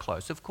to grow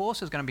close. Of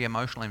course there's going to be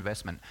emotional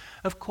investment.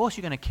 Of course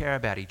you're going to care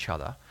about each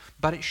other.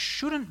 But it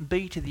shouldn't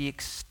be to the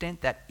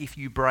extent that if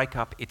you break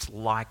up, it's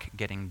like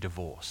getting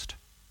divorced.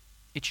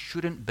 It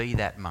shouldn't be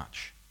that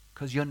much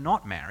because you're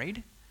not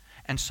married.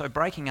 And so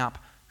breaking up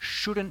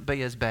shouldn't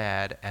be as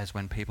bad as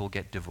when people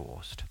get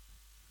divorced.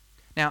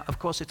 Now, of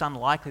course, it's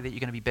unlikely that you're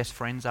going to be best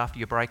friends after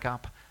you break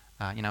up.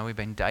 We've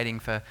been dating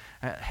for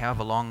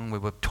however long. We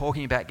were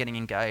talking about getting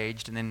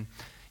engaged and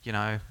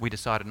then, we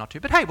decided not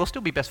to. But hey, we'll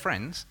still be best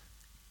friends.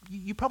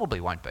 You probably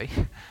won't be.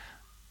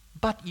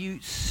 But you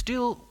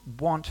still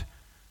want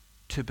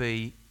to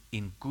be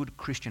in good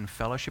Christian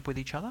fellowship with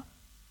each other.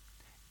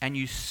 And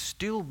you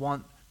still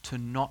want to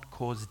not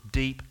cause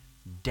deep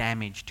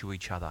damage to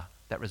each other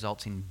that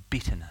results in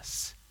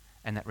bitterness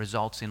and that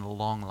results in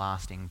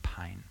long-lasting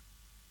pain.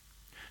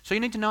 So you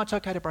need to know it's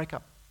okay to break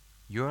up.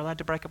 You're allowed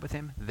to break up with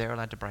them, they're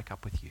allowed to break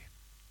up with you.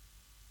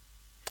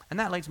 And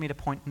that leads me to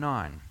point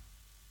 9.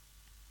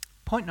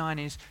 Point 9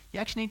 is you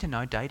actually need to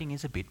know dating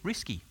is a bit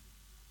risky.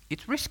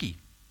 It's risky.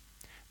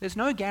 There's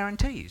no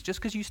guarantees. Just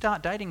because you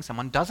start dating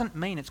someone doesn't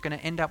mean it's going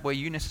to end up where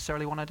you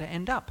necessarily wanted to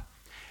end up.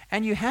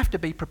 And you have to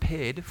be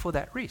prepared for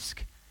that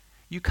risk.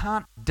 You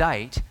can't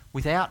date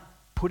without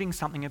putting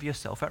something of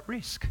yourself at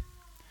risk.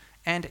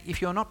 And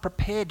if you're not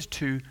prepared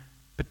to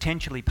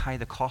potentially pay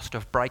the cost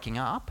of breaking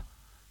up,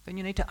 then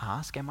you need to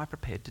ask, am I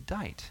prepared to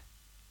date?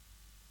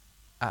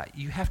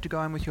 You have to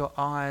go in with your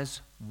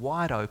eyes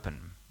wide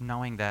open,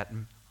 knowing that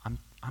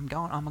I'm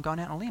going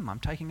out on a limb, I'm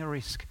taking a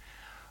risk,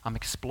 I'm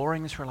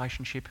exploring this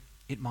relationship,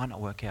 it might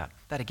not work out.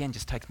 That again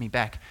just takes me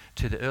back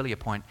to the earlier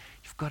point.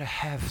 You've got to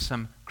have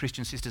some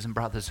Christian sisters and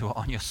brothers who are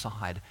on your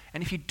side.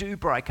 And if you do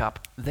break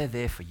up, they're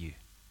there for you.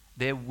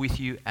 They're with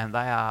you and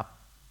they are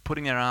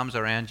putting their arms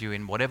around you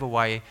in whatever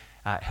way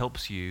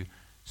helps you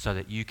so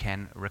that you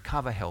can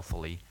recover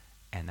healthily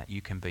and that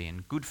you can be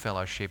in good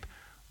fellowship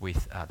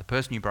with the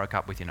person you broke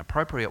up with in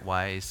appropriate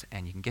ways,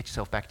 and you can get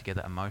yourself back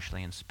together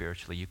emotionally and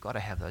spiritually. You've got to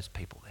have those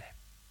people there.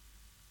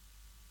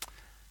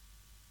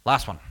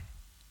 Last one,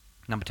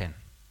 number 10.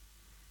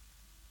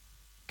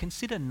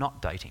 Consider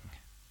not dating.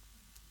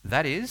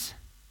 That is,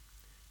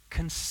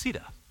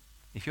 consider,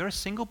 if you're a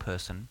single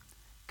person,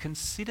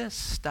 consider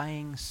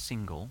staying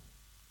single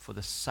for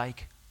the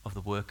sake of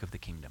the work of the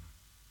kingdom.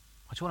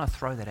 I just want to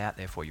throw that out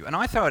there for you. And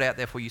I throw it out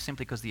there for you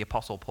simply because the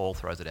Apostle Paul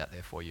throws it out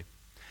there for you.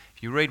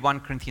 If you read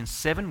 1 Corinthians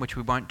 7, which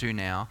we won't do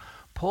now,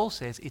 Paul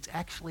says it's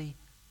actually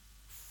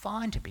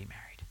fine to be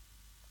married.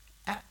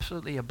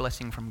 Absolutely a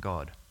blessing from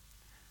God.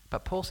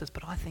 But Paul says,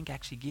 but I think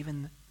actually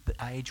given the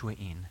age we're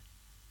in,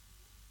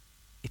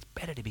 it's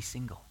better to be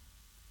single.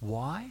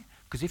 Why?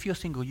 Because if you're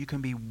single, you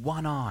can be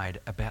one-eyed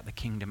about the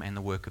kingdom and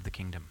the work of the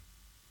kingdom.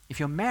 If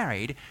you're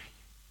married,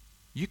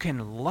 you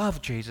can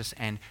love Jesus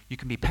and you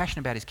can be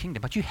passionate about his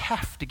kingdom, but you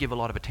have to give a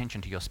lot of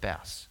attention to your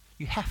spouse.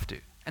 You have to.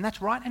 And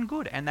that's right and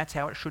good, and that's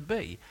how it should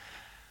be.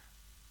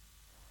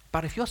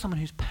 But if you're someone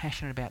who's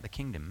passionate about the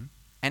kingdom,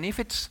 and if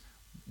it's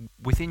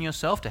within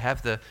yourself to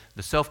have the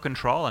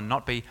self-control and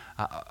not be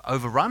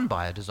overrun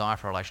by a desire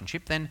for a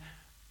relationship, then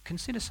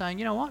consider saying,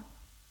 you know what?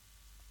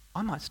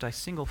 I might stay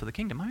single for the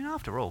kingdom. I mean,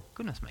 after all,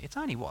 goodness me, it's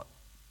only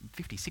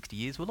 50, 60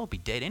 years, we'll all be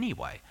dead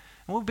anyway.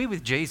 And we'll be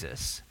with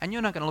Jesus, and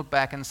you're not going to look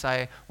back and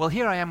say, well,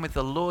 here I am with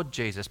the Lord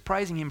Jesus,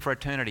 praising him for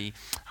eternity.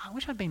 I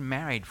wish I'd been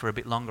married for a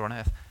bit longer on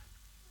earth.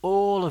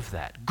 all of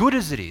that, good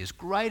as it is,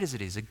 great as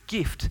it is, a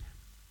gift,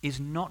 is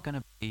not going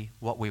to be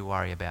what we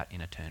worry about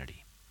in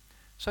eternity.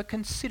 So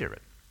consider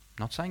it.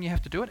 Not saying you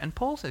have to do it, and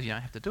Paul says you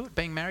don't have to do it.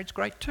 Being married's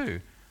great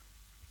too.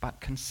 But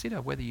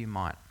consider whether you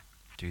might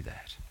do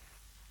that.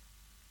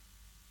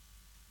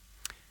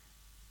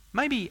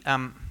 Maybe,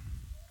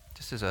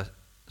 just as a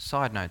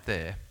side note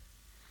there,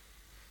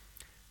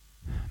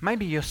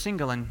 maybe you're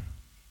single and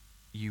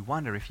you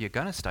wonder if you're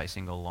going to stay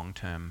single long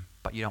term,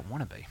 but you don't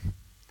want to be.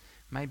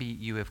 Maybe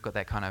you have got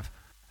that kind of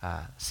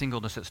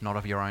singleness that's not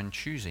of your own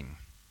choosing.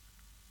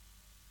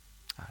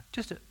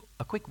 Just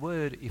a quick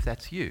word, if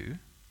that's you,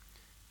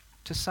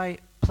 to say,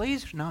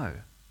 please know,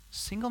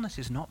 singleness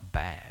is not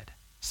bad.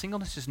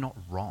 Singleness is not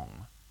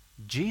wrong.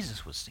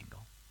 Jesus was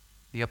single.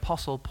 The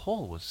Apostle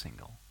Paul was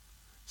single.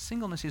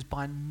 Singleness is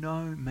by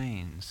no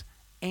means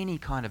any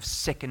kind of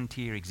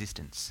second-tier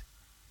existence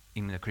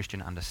in the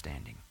Christian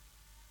understanding.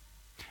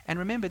 And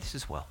remember this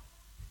as well.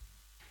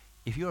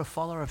 If you're a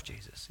follower of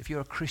Jesus, if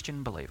you're a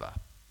Christian believer,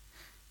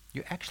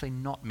 you're actually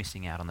not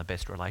missing out on the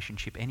best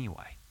relationship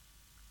anyway.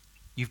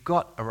 You've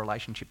got a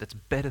relationship that's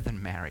better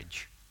than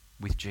marriage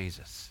with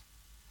Jesus.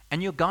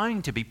 And you're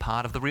going to be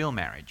part of the real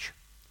marriage.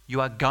 You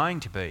are going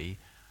to be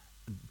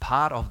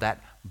part of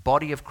that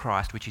body of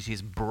Christ, which is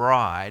his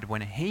bride,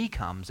 when he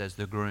comes as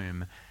the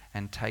groom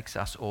and takes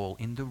us all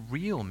in the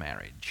real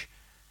marriage.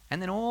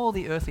 And then all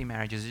the earthly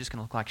marriages are just going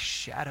to look like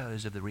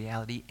shadows of the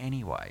reality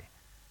anyway.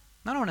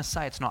 I don't want to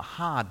say it's not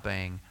hard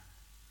being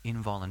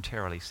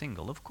involuntarily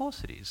single. Of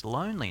course it is.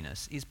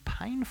 Loneliness is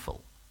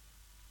painful.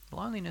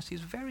 Loneliness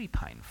is very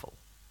painful.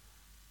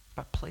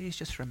 But please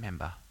just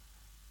remember,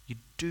 you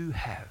do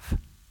have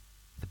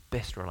the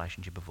best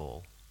relationship of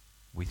all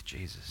with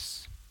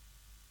Jesus.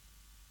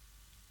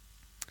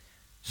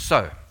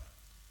 So,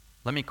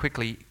 let me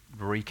quickly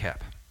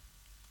recap.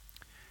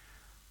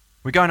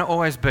 We're going to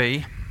always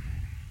be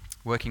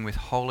working with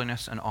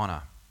holiness and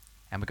honour,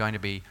 and we're going to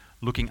be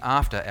looking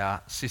after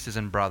our sisters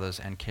and brothers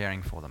and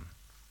caring for them.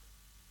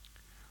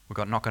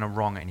 We're not going to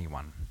wrong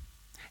anyone.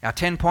 Our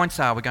 10 points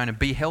are: we're going to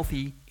be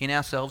healthy in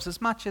ourselves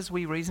as much as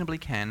we reasonably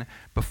can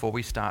before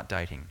we start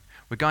dating.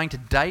 We're going to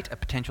date a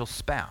potential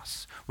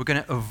spouse. We're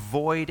going to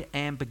avoid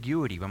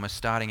ambiguity when we're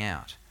starting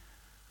out.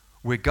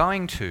 We're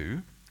going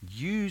to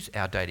use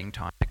our dating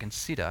time to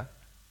consider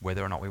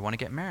whether or not we want to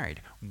get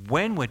married.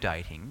 When we're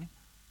dating,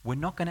 we're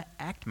not going to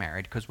act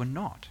married because we're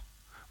not.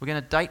 We're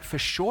going to date for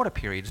shorter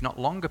periods, not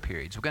longer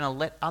periods. We're going to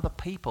let other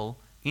people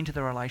into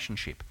the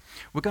relationship.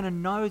 We're going to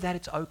know that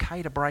it's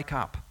okay to break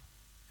up,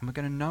 and we're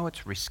going to know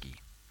it's risky.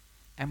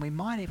 And we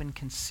might even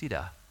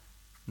consider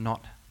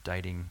not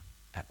dating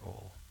at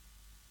all.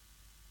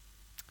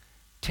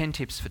 10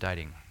 tips for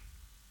dating.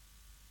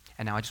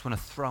 And now I just want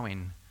to throw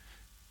in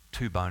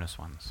 2 bonus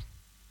ones.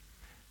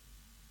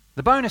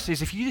 The bonus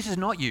is, if this is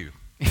not you,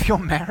 if you're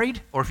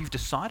married or if you've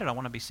decided I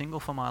want to be single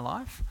for my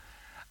life,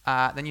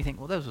 then you think,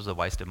 well, this was a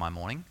waste of my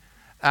morning.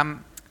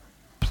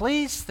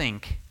 Please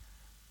think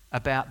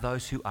about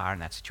those who are in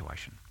that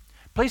situation.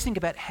 Please think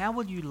about how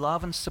will you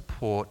love and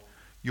support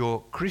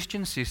your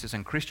Christian sisters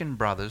and Christian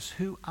brothers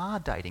who are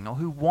dating or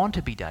who want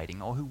to be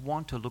dating or who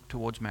want to look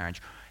towards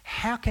marriage.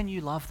 How can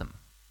you love them?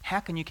 How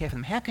can you care for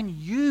them? How can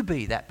you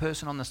be that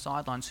person on the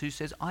sidelines who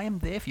says, I am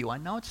there for you. I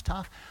know it's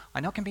tough. I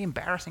know it can be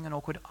embarrassing and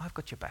awkward. I've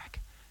got your back.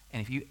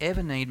 And if you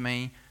ever need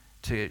me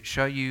to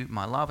show you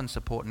my love and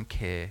support and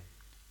care,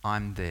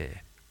 I'm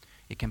there.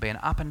 It can be an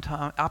up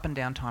and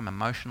down time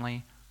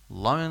emotionally.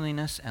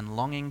 Loneliness and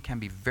longing can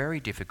be very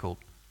difficult.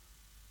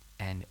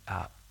 And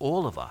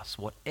all of us,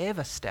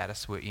 whatever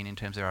status we're in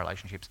terms of our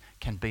relationships,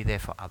 can be there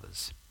for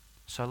others.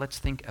 So let's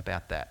think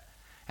about that.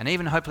 And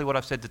even hopefully what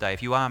I've said today,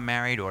 if you are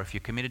married or if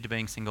you're committed to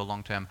being single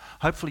long term,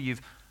 hopefully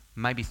you've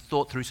maybe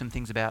thought through some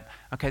things about,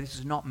 okay, this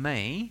is not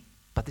me,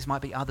 but this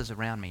might be others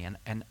around me.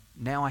 And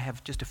now I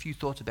have just a few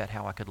thoughts about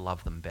how I could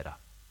love them better.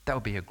 That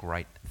would be a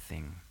great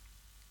thing.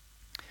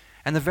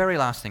 And the very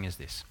last thing is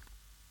this.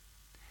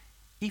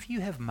 If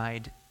you have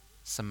made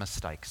some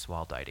mistakes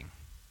while dating,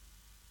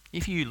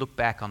 if you look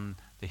back on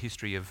the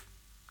history of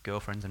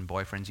girlfriends and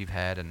boyfriends you've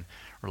had and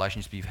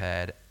relationships you've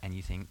had and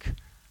you think,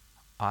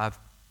 I've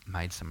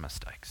made some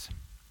mistakes.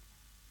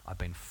 I've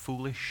been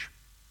foolish.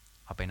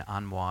 I've been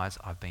unwise.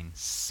 I've been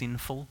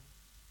sinful.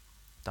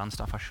 Done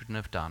stuff I shouldn't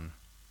have done.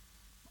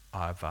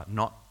 I've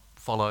not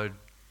followed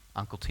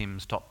Uncle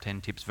Tim's top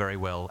 10 tips very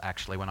well,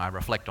 actually, when I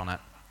reflect on it.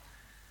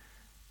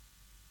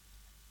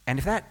 And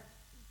if that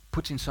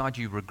puts inside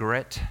you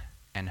regret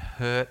and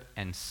hurt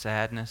and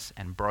sadness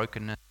and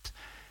brokenness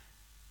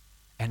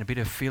and a bit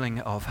of feeling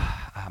of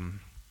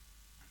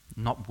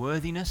not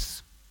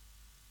worthiness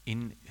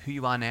in who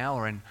you are now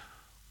or in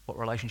what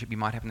relationship you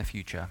might have in the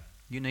future,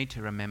 you need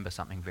to remember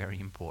something very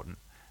important.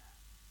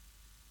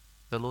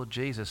 The Lord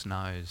Jesus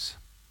knows,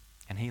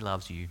 and he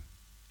loves you,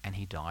 and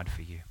he died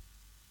for you.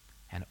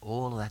 And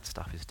all of that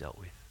stuff is dealt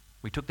with.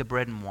 We took the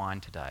bread and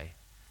wine today.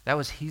 That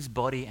was his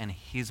body and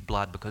his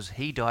blood because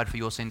he died for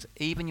your sins,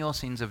 even your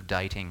sins of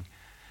dating,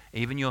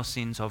 even your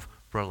sins of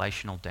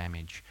relational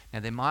damage. Now,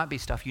 there might be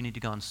stuff you need to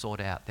go and sort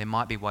out. There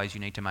might be ways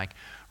you need to make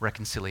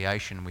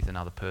reconciliation with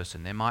another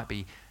person. There might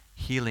be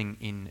healing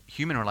in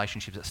human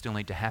relationships that still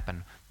need to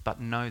happen.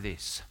 But know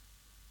this,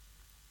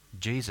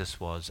 Jesus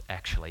was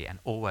actually and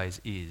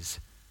always is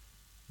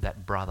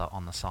that brother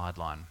on the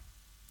sideline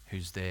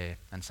who's there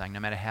and saying, no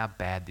matter how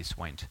bad this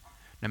went,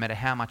 no matter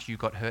how much you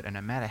got hurt, and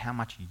no matter how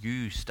much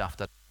you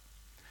stuffed it,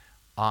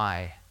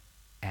 I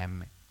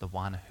am the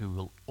one who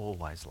will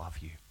always love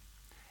you.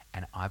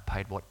 And I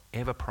paid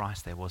whatever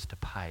price there was to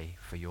pay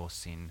for your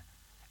sin,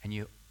 and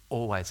you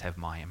always have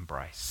my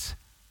embrace.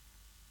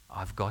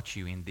 I've got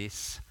you in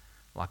this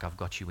like I've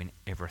got you in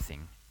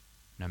everything.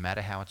 No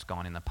matter how it's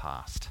gone in the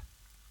past,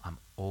 I'm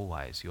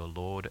always your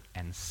Lord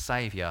and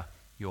Saviour,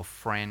 your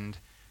friend,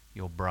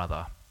 your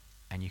brother,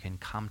 and you can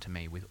come to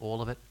me with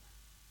all of it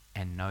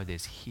and know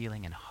there's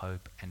healing and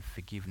hope and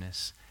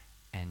forgiveness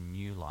and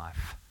new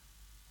life,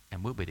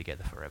 and we'll be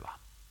together forever.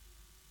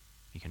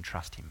 You can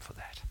trust him for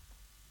that.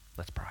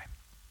 Let's pray.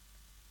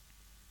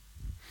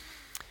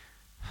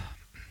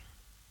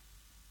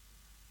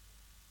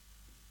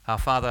 Our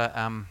Father,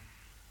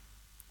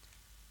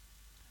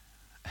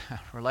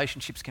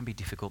 relationships can be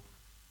difficult,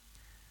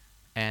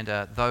 and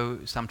though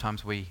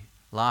sometimes we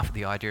laugh at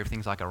the idea of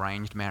things like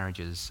arranged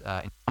marriages,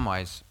 in some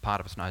ways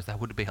part of us knows that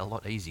would be a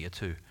lot easier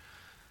too.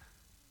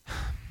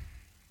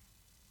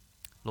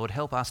 Lord,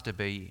 help us to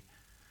be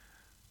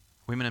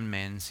women and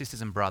men,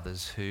 sisters and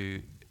brothers who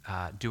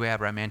do our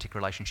romantic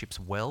relationships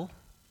well,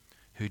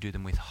 who do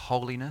them with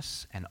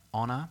holiness and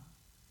honour,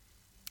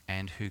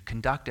 and who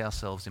conduct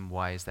ourselves in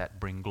ways that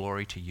bring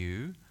glory to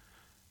you,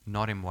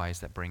 not in ways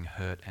that bring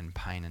hurt and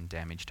pain and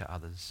damage to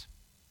others.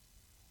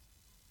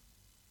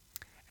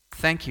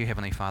 Thank you,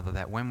 Heavenly Father,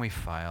 that when we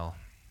fail,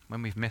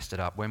 when we've messed it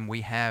up, when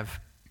we have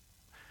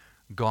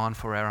gone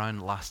for our own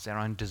lusts, our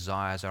own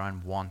desires, our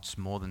own wants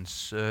more than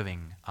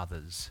serving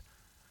others,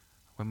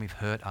 when we've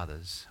hurt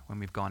others, when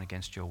we've gone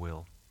against your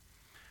will,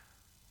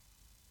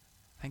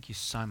 thank you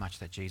so much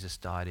that Jesus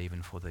died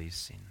even for these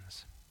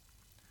sins.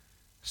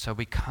 So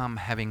we come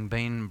having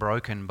been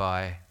broken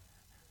by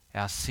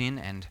our sin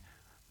and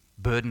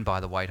burdened by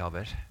the weight of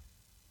it,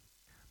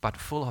 but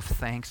full of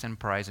thanks and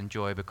praise and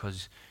joy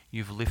because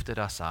you've lifted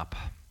us up,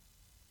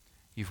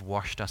 you've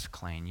washed us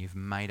clean, you've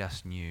made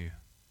us new.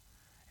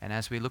 And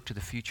as we look to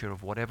the future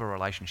of whatever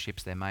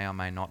relationships there may or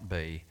may not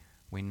be,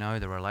 we know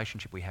the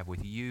relationship we have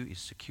with you is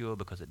secure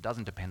because it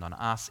doesn't depend on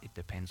us, it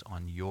depends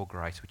on your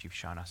grace which you've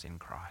shown us in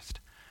Christ.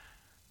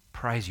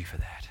 Praise you for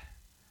that.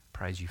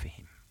 Praise you for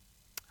him.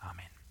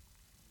 Amen.